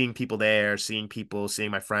 and just seeing people there, seeing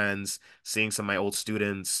my friends, seeing some of my old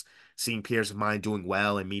students, seeing peers of mine doing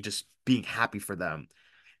well, and me just being happy for them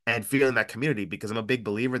and feeling that community because I'm a big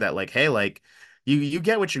believer that like, hey, like you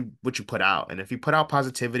get what you put out. And if you put out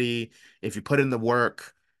positivity, if you put in the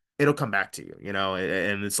work, it'll come back to you,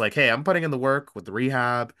 and it's like, hey, I'm putting in the work with the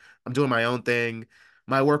rehab. I'm doing my own thing.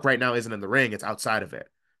 My work right now isn't in the ring, it's outside of it.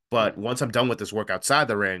 But Mm. once I'm done with this work outside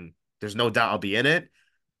the ring, there's no doubt I'll be in it.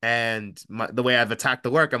 And the way I've attacked the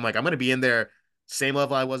work, I'm like, I'm gonna be in there same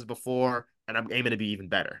level I was before, and I'm aiming to be even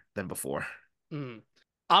better than before. Mm.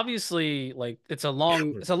 Obviously, like it's a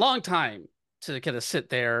long time to kind of sit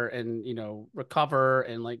there and recover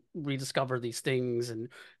and like rediscover these things and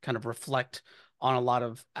kind of reflect on a lot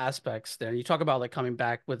of aspects there. You talk about like coming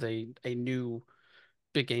back with a new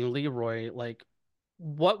big game Leroy. Like,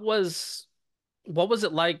 what was what was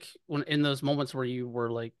it like when in those moments where you were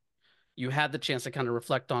like you had the chance to kind of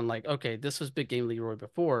reflect on like, okay, this was big game Leroy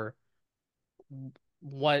before.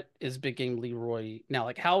 What is big game Leroy now?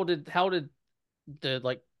 Like, how did the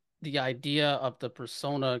like the idea of the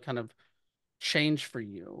persona kind of change for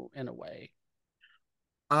you in a way?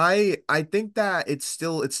 I think that it's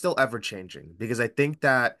still ever changing because I think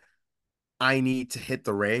that I need to hit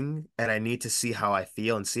the ring and I need to see how I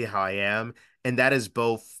feel and see how I am, and that is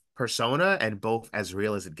both persona and both as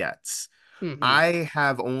real as it gets. Hmm. I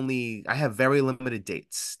have very limited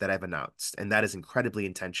dates that I've announced, and that is incredibly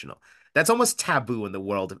intentional. That's almost taboo in the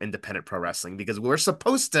world of independent pro wrestling because we're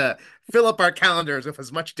supposed to fill up our calendars with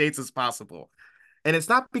as much dates as possible. And it's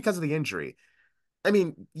not because of the injury. I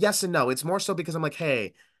mean, yes and no. It's more so because I'm like,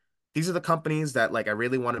 hey, these are the companies that like I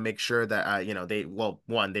really want to make sure that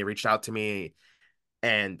one, they reached out to me,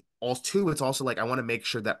 and also two, it's also like I want to make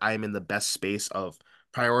sure that I'm in the best space of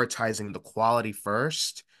prioritizing the quality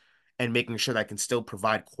first and making sure that I can still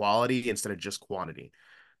provide quality instead of just quantity.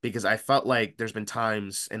 Because I felt like there's been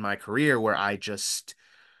times in my career where I just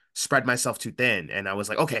spread myself too thin and I was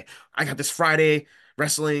like, okay, I got this Friday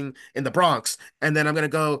wrestling in the Bronx, and then I'm gonna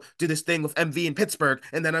go do this thing with MV in Pittsburgh,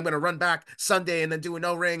 and then I'm gonna run back Sunday and then do a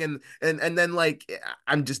no ring, and then like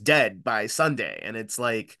I'm just dead by Sunday, and it's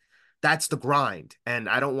like that's the grind, and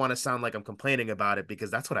I don't want to sound like I'm complaining about it because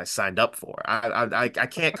that's what I signed up for. I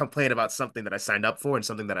can't complain about something that I signed up for and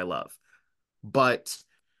something that I love, but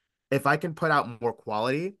if I can put out more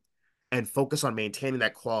quality and focus on maintaining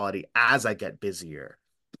that quality as I get busier,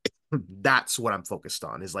 that's what I'm focused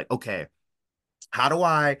on. Is like, okay, how do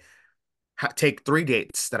I take 3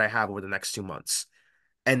 dates that I have over the next 2 months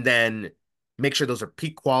and then make sure those are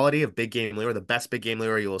peak quality of big game Leroy, the best big game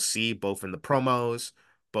Leroy you will see, both in the promos,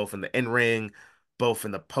 both in the in ring, both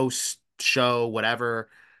in the post show, whatever,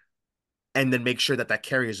 and then make sure that that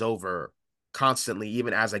carries over constantly,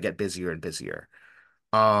 even as I get busier and busier.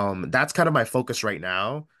 That's kind of my focus right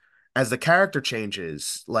now. As the character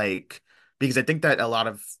changes, like because I think that a lot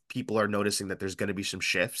of people are noticing that there's going to be some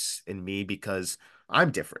shifts in me because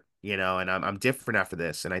I'm different, and I'm different after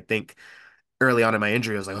this. And I think early on in my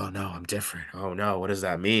injury, I was like, oh no, I'm different. Oh no, what does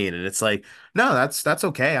that mean? And it's like, no, that's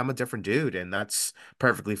okay. I'm a different dude, and that's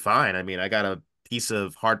perfectly fine. I mean, I got a piece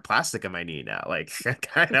of hard plastic in my knee now. Like I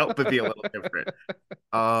can't help but be a little different.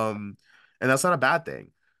 And that's not a bad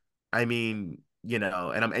thing. I mean,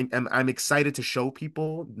 and I'm excited to show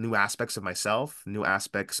people new aspects of myself, new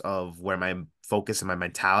aspects of where my focus and my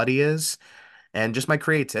mentality is, and just my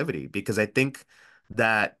creativity. Because I think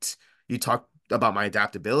that you talk about my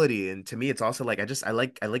adaptability, and to me, it's also like I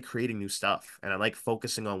like creating new stuff, and I like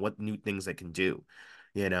focusing on what new things I can do.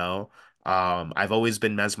 You know, I've always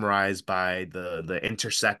been mesmerized by the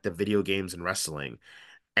intersect of video games and wrestling.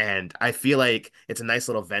 And I feel like it's a nice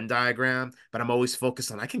little Venn diagram, but I'm always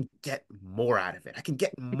focused on I can get more out of it. I can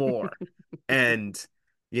get more. And,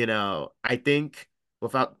 I think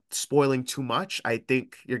without spoiling too much, I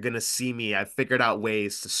think you're gonna see me. I've figured out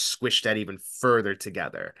ways to squish that even further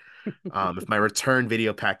together. If my return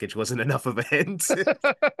video package wasn't enough of a hint.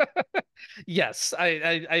 Yes,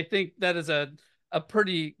 I think that is a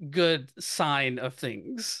pretty good sign of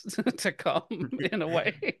things to come in a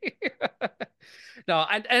way. No,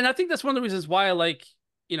 and I think that's one of the reasons why I like,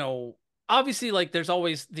 you know, obviously like there's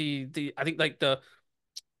always the I think like the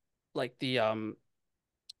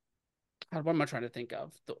God, what am I trying to think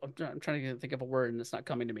of? I'm trying to think of a word and it's not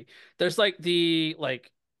coming to me. There's like the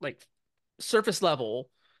like surface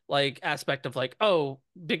level like aspect of like, oh,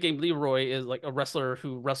 Big Game Leroy is like a wrestler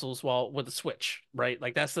who wrestles while with a switch, right?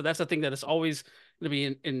 Like that's the thing that is always going to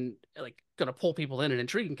be in like going to pull people in and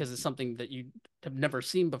intriguing because it's something that you have never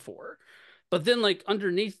seen before. But then like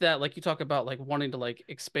underneath that, like you talk about like wanting to like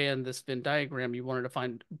expand this Venn diagram, you wanted to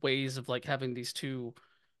find ways of like having these two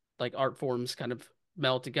like art forms kind of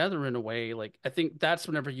meld together in a way. Like I think that's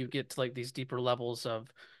whenever you get to like these deeper levels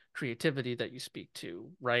of creativity that you speak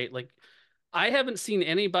to, right? Like I haven't seen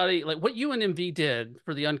anybody like what you and MV did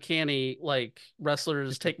for the uncanny like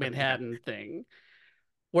wrestlers take Manhattan thing,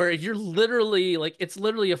 where you're literally like it's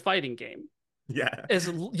literally a fighting game. Yeah. As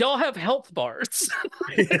y'all have health bars.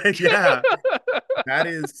 Like, Yeah. That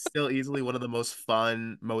is still easily one of the most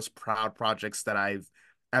fun, most proud projects that I've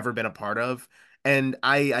ever been a part of. And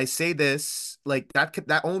I say this like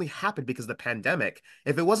that only happened because of the pandemic.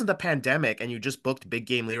 If it wasn't the pandemic and you just booked Big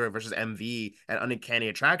Game Leroy versus MV and Uncanny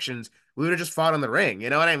Attractions, we would have just fought on the ring. You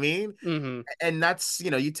know what I mean? mhm. And that's,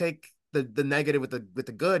 you take the negative with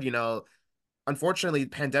the good, unfortunately, the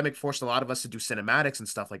pandemic forced a lot of us to do cinematics and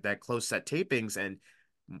stuff like that, closed set tapings, and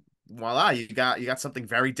voila, you got something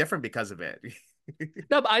very different because of it.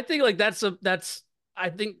 No, but I think like that's I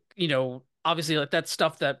think, obviously like that's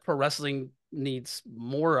stuff that pro wrestling needs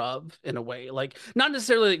more of in a way. Like not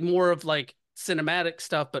necessarily like more of like cinematic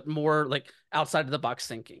stuff, but more like outside of the box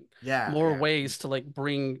thinking. Yeah, More yeah. ways to like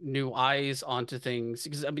bring new eyes onto things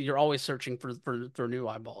because I mean you're always searching for new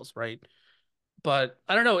eyeballs, right? But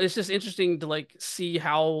I don't know, it's just interesting to like see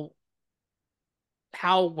how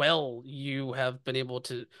well you have been able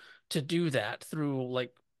to do that through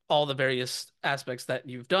like all the various aspects that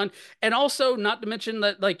you've done. And also not to mention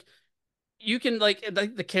that like you can like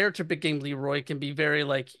the character Big Game Leroy can be very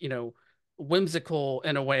like, whimsical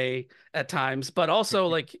in a way at times, but also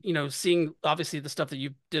like, seeing obviously the stuff that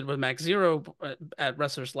you did with Max Zero at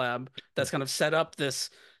Wrestlers Lab that's kind of set up this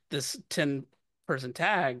 10 person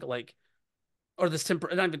tag like or this temper.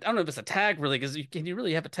 I don't know if it's a tag really, because can you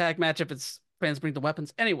really have a tag match if it's fans bring the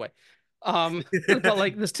weapons anyway? But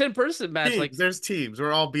like this 10-person match, like Teams, there's teams.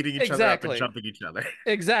 We're all beating each other up and exactly, jumping each other.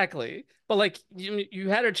 exactly. But like you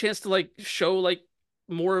had a chance to like show like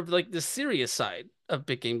more of like the serious side of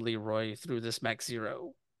Big Game Leroy through this Max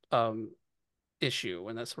Zero um issue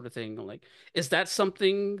and that sort of thing. Like, is that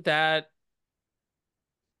something that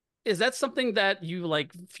Is that something that you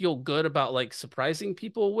like feel good about like surprising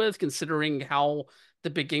people with, considering how the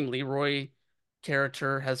big game Leroy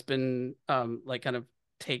character has been like kind of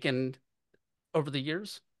taken over the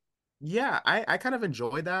years? Yeah, I kind of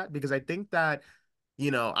enjoy that because I think that,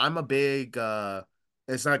 I'm a big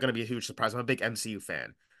it's not going to be a huge surprise. I'm a big MCU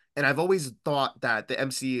fan. And I've always thought that the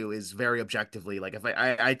MCU is very objectively, like if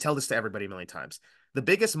I tell this to everybody a million times, the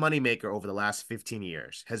biggest moneymaker over the last 15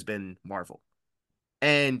 years has been Marvel.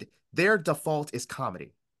 And their default is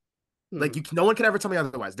comedy. Like Hmm. no one can ever tell me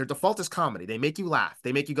otherwise. Their default is comedy. They make you laugh.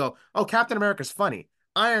 They make you go, "Oh, Captain America's funny.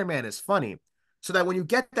 Iron Man is funny." So that when you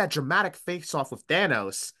get that dramatic face off with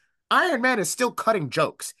Thanos, Iron Man is still cutting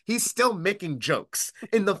jokes. He's still making jokes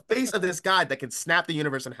in the face of this guy that can snap the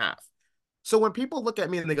universe in half. So when people look at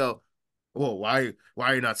me and they go, "Well, why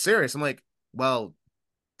are you not serious?" I'm like, "Well,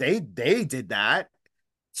 they did that."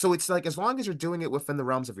 So it's like as long as you're doing it within the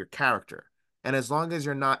realms of your character, and as long as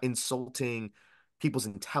you're not insulting people's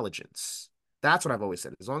intelligence, that's what I've always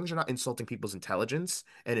said. As long as you're not insulting people's intelligence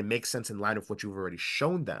and it makes sense in line with what you've already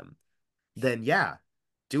shown them, then yeah,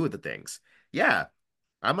 do the things. Yeah,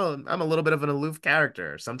 I'm a little bit of an aloof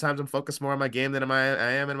character. Sometimes I'm focused more on my game than I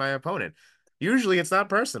am in my opponent. Usually it's not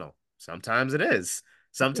personal. Sometimes it is.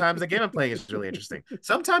 Sometimes the game I'm playing is really interesting.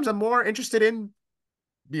 Sometimes I'm more interested in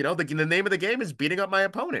the name of the game is beating up my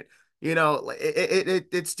opponent.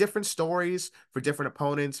 It's different stories for different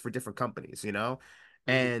opponents for different companies. Hmm.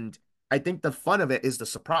 And I think the fun of it is the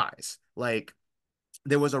surprise. Like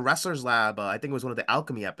there was a wrestler's lab, I think it was one of the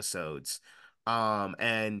alchemy episodes.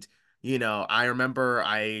 And I remember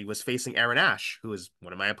I was facing Aaron Ash, who was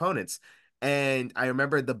one of my opponents. And I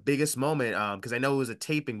remember the biggest moment, because I know it was a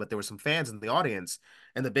taping, but there were some fans in the audience.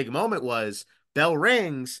 And the big moment was bell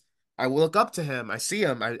rings. I look up to him, I see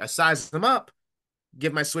him, I size him up,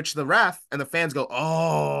 give my switch to the ref, and the fans go,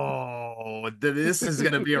 "Oh, this is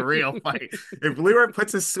gonna be a real fight." If Leroy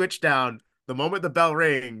puts his switch down, the moment the bell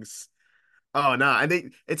rings, oh no.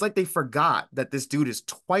 And it's like they forgot that this dude is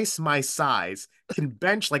twice my size, can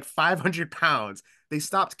bench like 500 pounds. They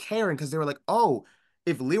stopped caring because they were like, oh,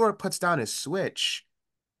 if Leroy puts down his switch,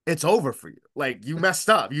 it's over for you. Like you messed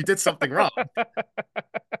up. You did something wrong.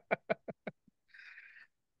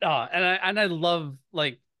 And I love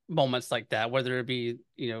like moments like that, whether it be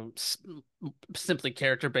simply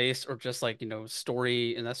character based or just like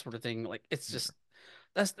story and that sort of thing. Like it's just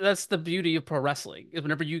that's the beauty of pro wrestling is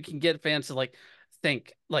whenever you can get fans to like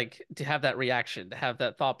think like to have that reaction, to have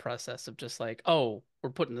that thought process of just like, oh, we're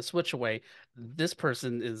putting the switch away. This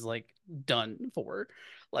person is like done for.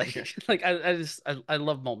 Like like I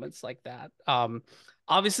love moments like that.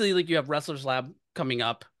 Obviously like you have Wrestlers Lab coming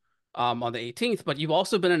up on the 18th, but you've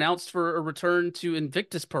also been announced for a return to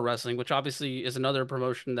Invictus Pro Wrestling, which obviously is another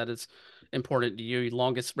promotion that is important to you.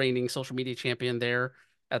 Longest reigning social media champion there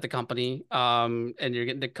at the company. And you're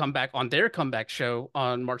getting to come back on their comeback show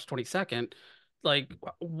on March 22nd. Like,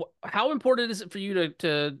 how important is it for you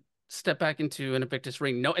to step back into an Invictus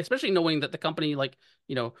ring? No, especially knowing that the company like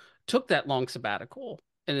took that long sabbatical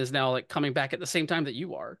and is now like coming back at the same time that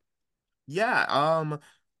you are. Yeah,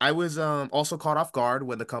 I was also caught off guard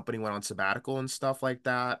when the company went on sabbatical and stuff like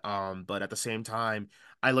that. But at the same time,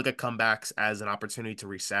 I look at comebacks as an opportunity to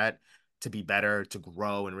reset, to be better, to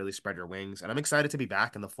grow and really spread your wings. And I'm excited to be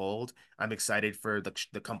back in the fold. I'm excited for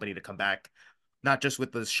the company to come back, not just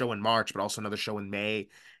with the show in March, but also another show in May.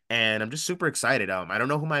 And I'm just super excited. I don't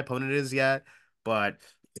know who my opponent is yet, but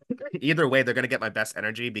either way, they're gonna get my best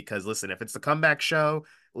energy because listen, if it's the comeback show,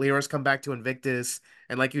 Leroy's come back to Invictus,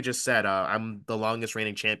 and like you just said, I'm the longest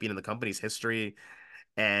reigning champion in the company's history,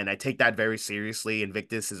 and I take that very seriously.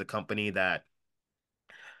 Invictus is a company that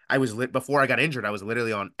I was lit before I got injured. I was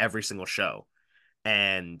literally on every single show,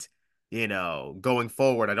 and going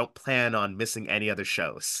forward, I don't plan on missing any other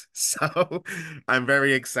shows. So I'm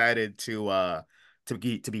very excited to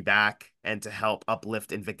be back and to help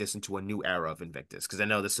uplift Invictus into a new era of Invictus because I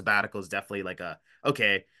know the sabbatical is definitely like a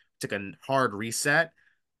okay, took a hard reset.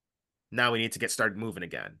 Now we need to get started moving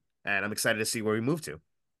again, and I'm excited to see where we move to.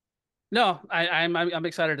 No, I'm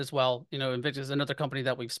excited as well. Invictus is another company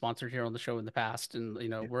that we've sponsored here on the show in the past, and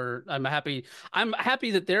I'm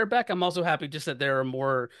happy that they're back. I'm also happy just that there are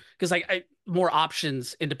more because like more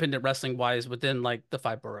options independent wrestling wise within like the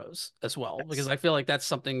five boroughs as well because Yes. I feel like that's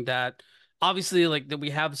something that obviously like that we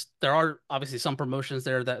have there are obviously some promotions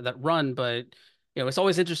there that run, but it's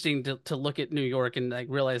always interesting to look at New York and like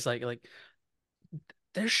realize like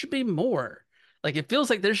there should be more. Like it feels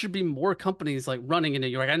like there should be more companies like running in New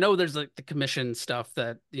York. I know there's like the commission stuff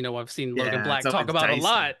that I've seen Logan Yeah, Black talk it's about a dicey.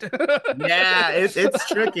 lot. Yeah, it's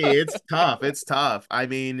tricky. It's tough. It's tough. I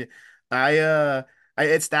mean, I uh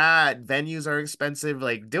It's that venues are expensive.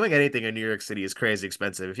 Like doing anything in New York City is crazy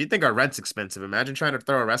expensive. If you think our rent's expensive, imagine trying to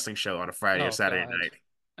throw a wrestling show on a Friday or Oh Saturday God, night.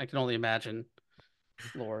 I can only imagine.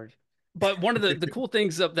 Lord. But one of the cool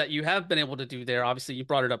things that you have been able to do there, obviously you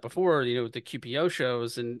brought it up before, the QPO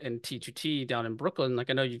shows and T2T down in Brooklyn. Like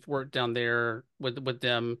I know you've worked down there with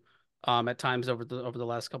them at times over the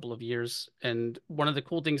last couple of years. And one of the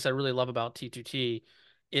cool things I really love about T2T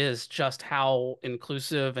is just how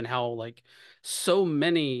inclusive and how like so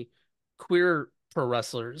many queer pro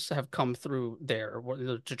wrestlers have come through there,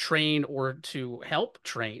 whether to train or to help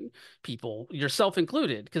train people, yourself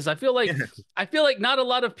included. Because I feel like not a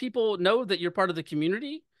lot of people know that you're part of the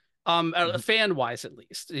community, fan wise at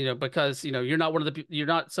least, because you're not you're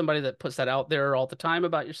not somebody that puts that out there all the time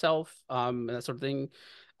about yourself, and that sort of thing.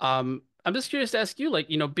 I'm just curious to ask you, like,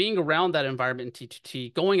 being around that environment in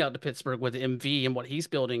T2T, going out to Pittsburgh with MV and what he's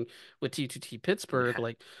building with T2T Pittsburgh, Yeah.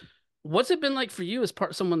 like, what's it been like for you as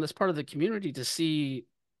someone that's part of the community to see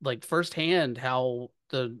like firsthand how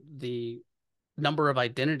the number of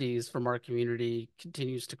identities from our community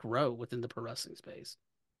continues to grow within the pro wrestling space?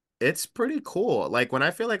 It's pretty cool. Like when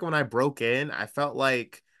I feel like when I broke in, I felt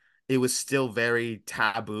like it was still very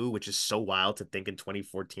taboo, which is so wild to think in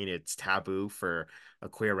 2014 it's taboo for a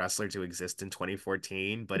queer wrestler to exist in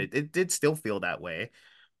 2014, but it did still feel that way.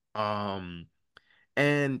 Um,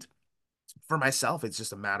 and for myself, it's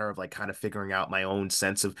just a matter of like kind of figuring out my own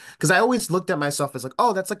sense of because I always looked at myself as like,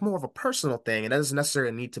 oh, that's like more of a personal thing, and that doesn't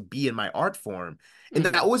necessarily need to be in my art form. And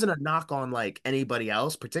that Hmm. wasn't a knock on like anybody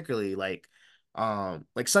else, particularly like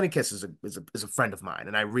Sunny Kiss is a friend of mine,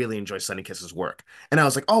 and I really enjoy Sunny Kiss's work. And I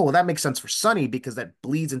was like, oh, well, that makes sense for Sunny because that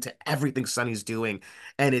bleeds into everything Sunny's doing,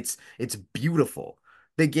 and it's beautiful.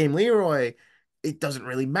 Big Game Leroy, it doesn't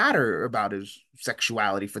really matter about his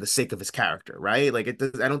sexuality for the sake of his character, right? Like it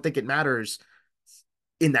does, I don't think it matters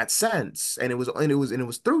in that sense. And it was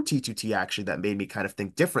through T2T actually that made me kind of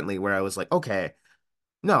think differently, where I was like, okay,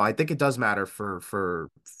 no, I think it does matter for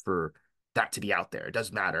that to be out there. It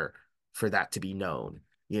does matter for that to be known,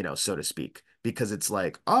 so to speak. Because it's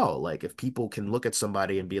like, oh, like if people can look at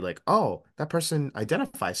somebody and be like, oh, that person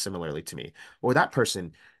identifies similarly to me, or that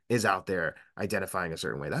person is out there identifying a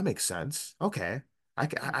certain way, that makes sense. Okay.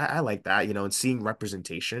 I like that, and seeing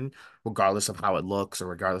representation, regardless of how it looks or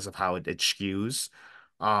regardless of how it skews.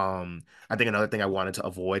 I think another thing I wanted to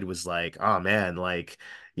avoid was like, oh man, like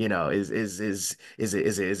is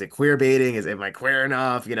it queer baiting? Am I queer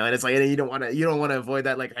enough? And it's like and you don't want to avoid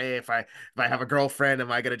that. Like, hey, if I have a girlfriend,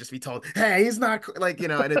 am I gonna just be told, hey, he's not like,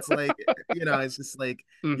 and it's like, it's just like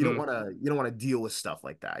Hmm. you don't want to deal with stuff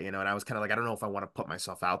like that, And I was kind of like, I don't know if I want to put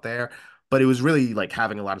myself out there, but it was really like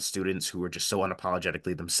having a lot of students who were just so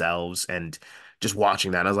unapologetically themselves and just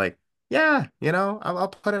watching that. I was like, yeah, I'll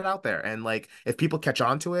put it out there. And like, if people catch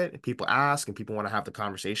on to it, if people ask and people want to have the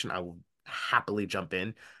conversation, I will happily jump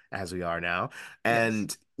in as we are now.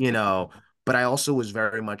 Yes. And, but I also was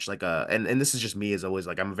very much like and this is just me as always,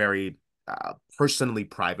 like, I'm a very personally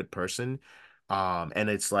private person. And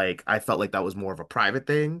it's like, I felt like that was more of a private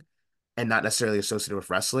thing and not necessarily associated with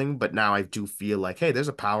wrestling. But now I do feel like, hey, there's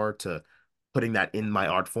a power to putting that in my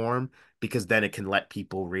art form because then it can let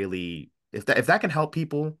people really, if that can help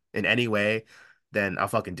people in any way, then I'll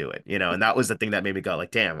fucking do it, And that was the thing that made me go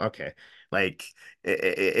like, damn, okay, like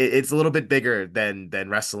it's a little bit bigger than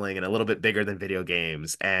wrestling and a little bit bigger than video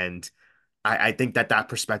games, and I think that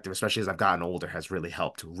perspective, especially as I've gotten older, has really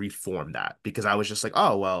helped reform that because I was just like,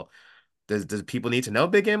 oh well, does people need to know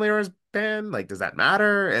Big Game Leroy's band? Like, does that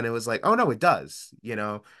matter? And it was like, oh no, it does,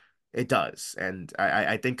 it does. And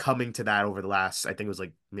I think coming to that over the last, I think it was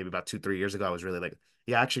like maybe about 2, 3 years ago, I was really like,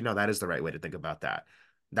 yeah, actually, no, that is the right way to think about that.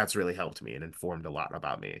 That's really helped me and informed a lot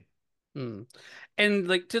about me. Mm. And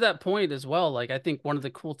like to that point as well, like I think one of the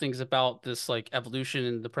cool things about this like evolution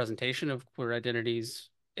in the presentation of queer identities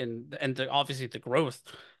and obviously the growth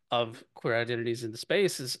of queer identities in the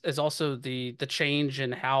space is also the change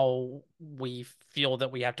in how we feel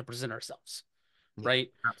that we have to present ourselves, Yeah, right?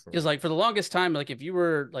 Because absolutely. like for the longest time, like if you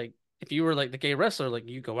were like the gay wrestler, like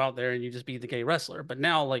you go out there and you just be the gay wrestler. But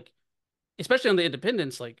now like especially on the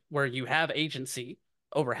independents, like where you have agency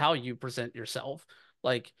over how you present yourself,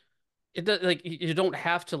 like like you don't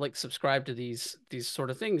have to like subscribe to these sort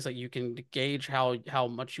of things. Like you can gauge how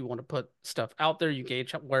much you want to put stuff out there. You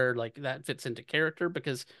gauge where like that fits into character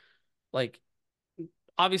because like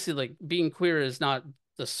obviously like being queer is not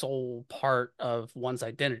the sole part of one's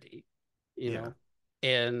identity, you Yeah. know,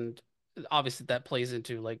 and obviously that plays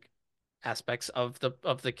into like aspects of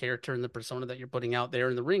the character and the persona that you're putting out there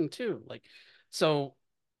in the ring too. Like, so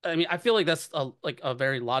I mean, I feel like that's a like a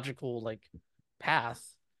very logical like path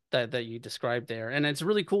that you described there. And it's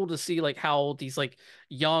really cool to see like how these like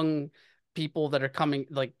young people that are coming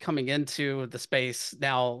into the space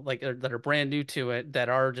now, like that are brand new to it, that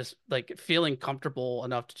are just like feeling comfortable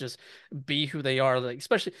enough to just be who they are, like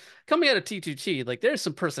especially coming out of T2T, like there's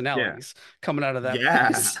some Yeah. personalities coming out of that Yeah.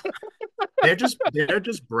 place. They're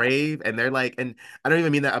just brave, and they're like, and I don't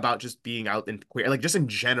even mean that about just being out in queer, like just in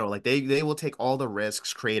general, like they will take all the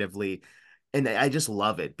risks creatively, and I just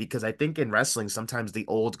love it because I think in wrestling sometimes the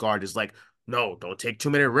old guard is like, no, don't take too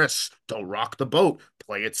many risks, don't rock the boat,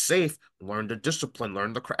 play it safe, learn the discipline,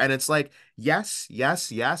 and it's like, yes,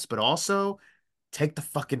 yes, yes, but also take the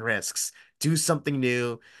fucking risks, do something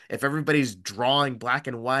new. If everybody's drawing black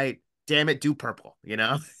and white, damn it, do purple, you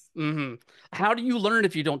know? Hmm. How do you learn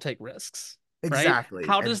if you don't take risks? Right? Exactly.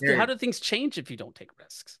 And How they're do things change if you don't take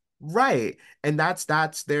risks? right. And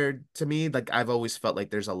that's there to me, like I've always felt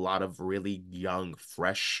like there's a lot of really young,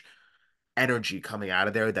 fresh energy coming out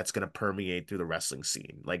of there that's going to permeate through the wrestling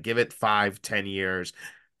scene. Like give it 5, 10 years.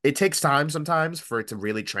 It takes time sometimes for it to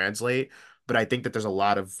really translate, but I think that there's a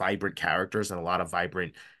lot of vibrant characters and a lot of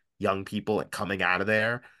vibrant young people like, coming out of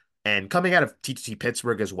there and coming out of TTT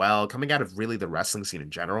Pittsburgh as well, coming out of really the wrestling scene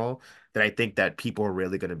in general, that I think that people are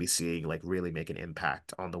really going to be seeing like really make an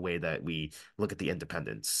impact on the way that we look at the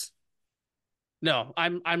independents. No,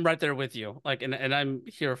 I'm right there with you. Like, and I'm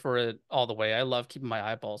here for it all the way. I love keeping my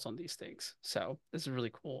eyeballs on these things. So this is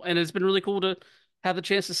really cool, and it's been really cool to have the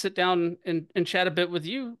chance to sit down and chat a bit with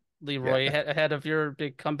you, Yeah. Leroy, ahead of your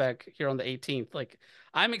big comeback here on the 18th. Like,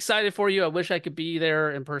 I'm excited for you. I wish I could be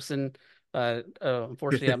there in person.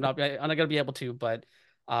 Unfortunately, I'm not gonna be able to. But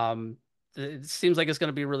it seems like it's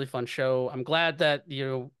gonna be a really fun show. I'm glad that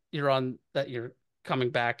you're coming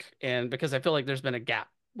back, and because I feel like there's been a gap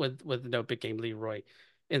with no big game Leroy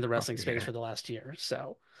in the Oh, wrestling space yeah. for the last year.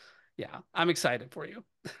 So yeah, I'm excited for you.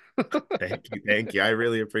 Thank you. Thank you. I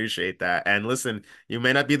really appreciate that. And listen, you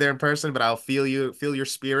may not be there in person, but I'll feel your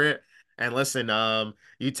spirit. And listen,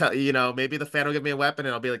 you tell, maybe the fan will give me a weapon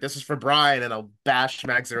and I'll be like, this is for Brian, and I'll bash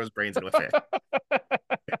Max Zero's brains in with it.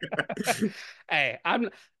 Hey,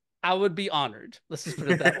 I would be honored. Let's just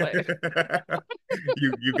put it that way.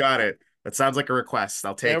 You got it. That sounds like a request.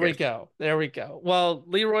 I'll There take we it. go. There we go. Well,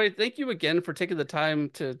 Leroy, thank you again for taking the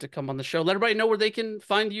time to come on the show. Let everybody know where they can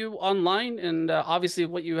find you online and obviously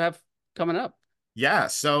what you have coming up. Yeah,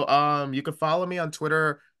 so you can follow me on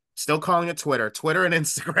Twitter, still calling it Twitter and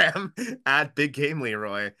Instagram at Big Game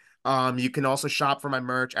Leroy. You can also shop for my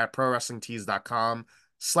merch at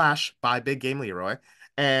prowrestlingtees.com/buy Big Game Leroy.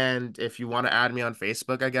 And if you want to add me on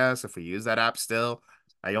Facebook, I guess, if we use that app still,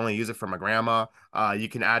 I only use it for my grandma. You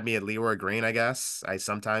can add me at Leroy Green, I guess. I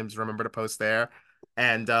sometimes remember to post there.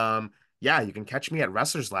 And yeah, you can catch me at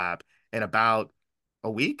Wrestlers Lab in about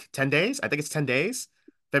a week, 10 days. I think it's 10 days.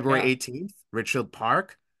 February Yeah. 18th, Richfield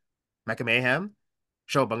Park, Mecha Mayhem,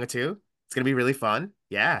 Showabunga 2. It's gonna be really fun.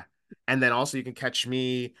 Yeah. And then also you can catch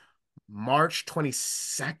me March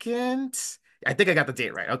 22nd. I think I got the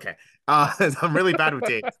date right. Okay. I'm really bad with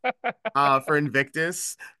dates. For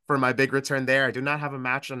Invictus for my big return there. I do not have a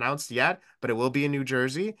match announced yet, but it will be in New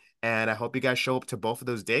Jersey. And I hope you guys show up to both of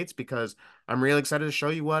those dates because I'm really excited to show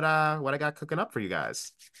you what I got cooking up for you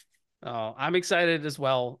guys. Oh, I'm excited as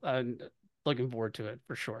well. Looking forward to it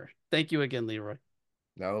for sure. Thank you again, Leroy.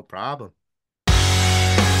 No problem.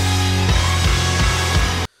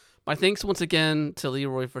 My thanks once again to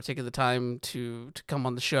Leroy for taking the time to come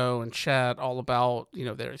on the show and chat all about,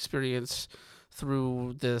 their experience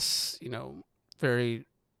through this, very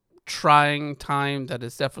trying time that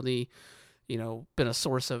has definitely, been a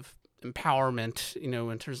source of empowerment,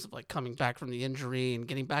 in terms of like coming back from the injury and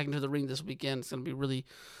getting back into the ring this weekend. It's going to be really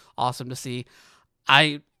awesome to see.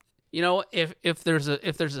 I, if there's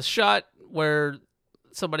a shot where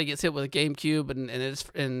somebody gets hit with a GameCube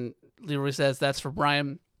and Leroy says that's for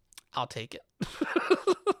Brian, I'll take it.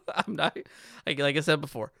 I'm not like I said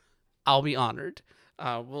before, I'll be honored.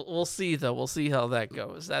 We'll see though. We'll see how that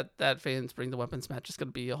goes. That fans bring the weapons match is going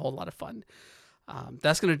to be a whole lot of fun.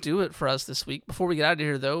 That's going to do it for us this week. Before we get out of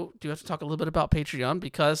here, though, do have to talk a little bit about Patreon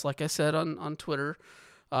because, like I said on Twitter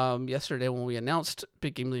yesterday when we announced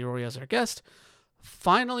Big Game Leroy as our guest,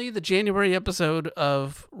 finally the January episode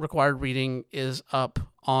of Required Reading is up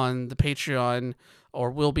on the Patreon, or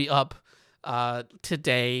will be up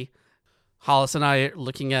today. Hollis and I are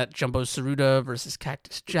looking at Jumbo Tsuruta versus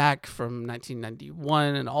Cactus Jack from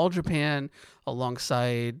 1991 in All Japan,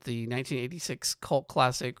 alongside the 1986 cult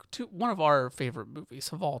classic, one of our favorite movies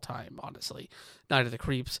of all time, honestly, Night of the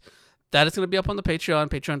Creeps. That is going to be up on the Patreon,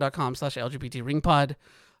 patreon.com/LGBT Ringpod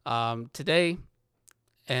today.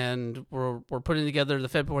 and we're putting together the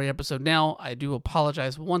February episode now. I do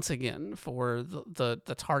apologize once again for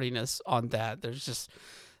the tardiness on that. There's just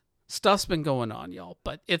stuff's been going on, y'all,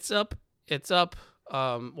 but it's up,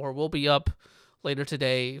 or will be up later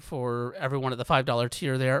today for everyone at the $5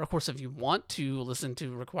 tier there. Of course, if you want to listen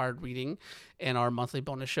to required reading and our monthly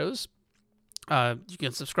bonus shows, you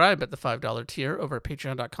can subscribe at the $5 tier over at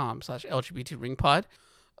patreon.com/LGBTRingPod.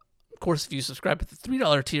 Of course, if you subscribe at the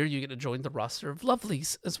 $3 tier, you get to join the roster of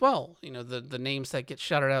lovelies as well. You know, the names that get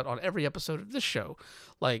shouted out on every episode of this show,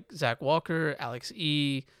 like Zach Walker, Alex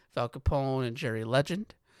E., Val Capone, and Jerry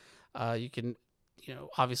Legend. You can,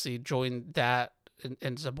 obviously join that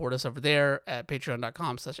and support us over there at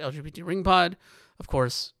patreon.com/LGBTRingPod. Of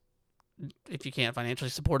course, if you can't financially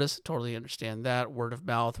support us, totally understand that. Word of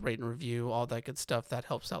mouth, rate and review, all that good stuff, that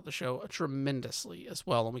helps out the show tremendously as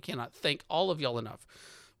well. And we cannot thank all of y'all enough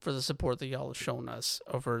for the support that y'all have shown us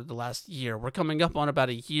over the last year. We're coming up on about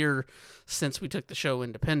a year since we took the show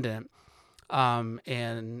independent.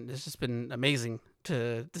 And it's just been amazing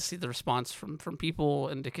to see the response from people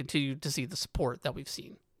and to continue to see the support that we've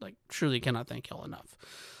seen. Like, truly cannot thank y'all enough.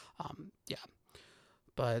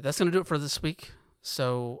 But that's going to do it for this week.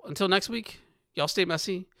 So until next week, y'all stay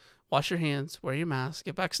messy, wash your hands, wear your mask,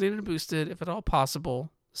 get vaccinated and boosted if at all possible.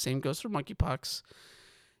 Same goes for monkeypox.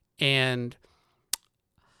 And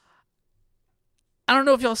I don't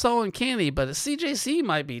know if y'all saw Uncanny, but a CJC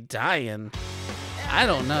might be dying. I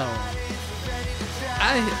don't know.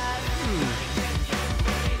 Everybody's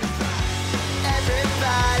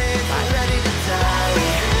ready to die.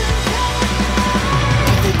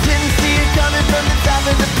 If they didn't see it coming from the top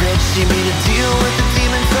of the bridge, she made a deal with the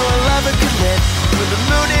demon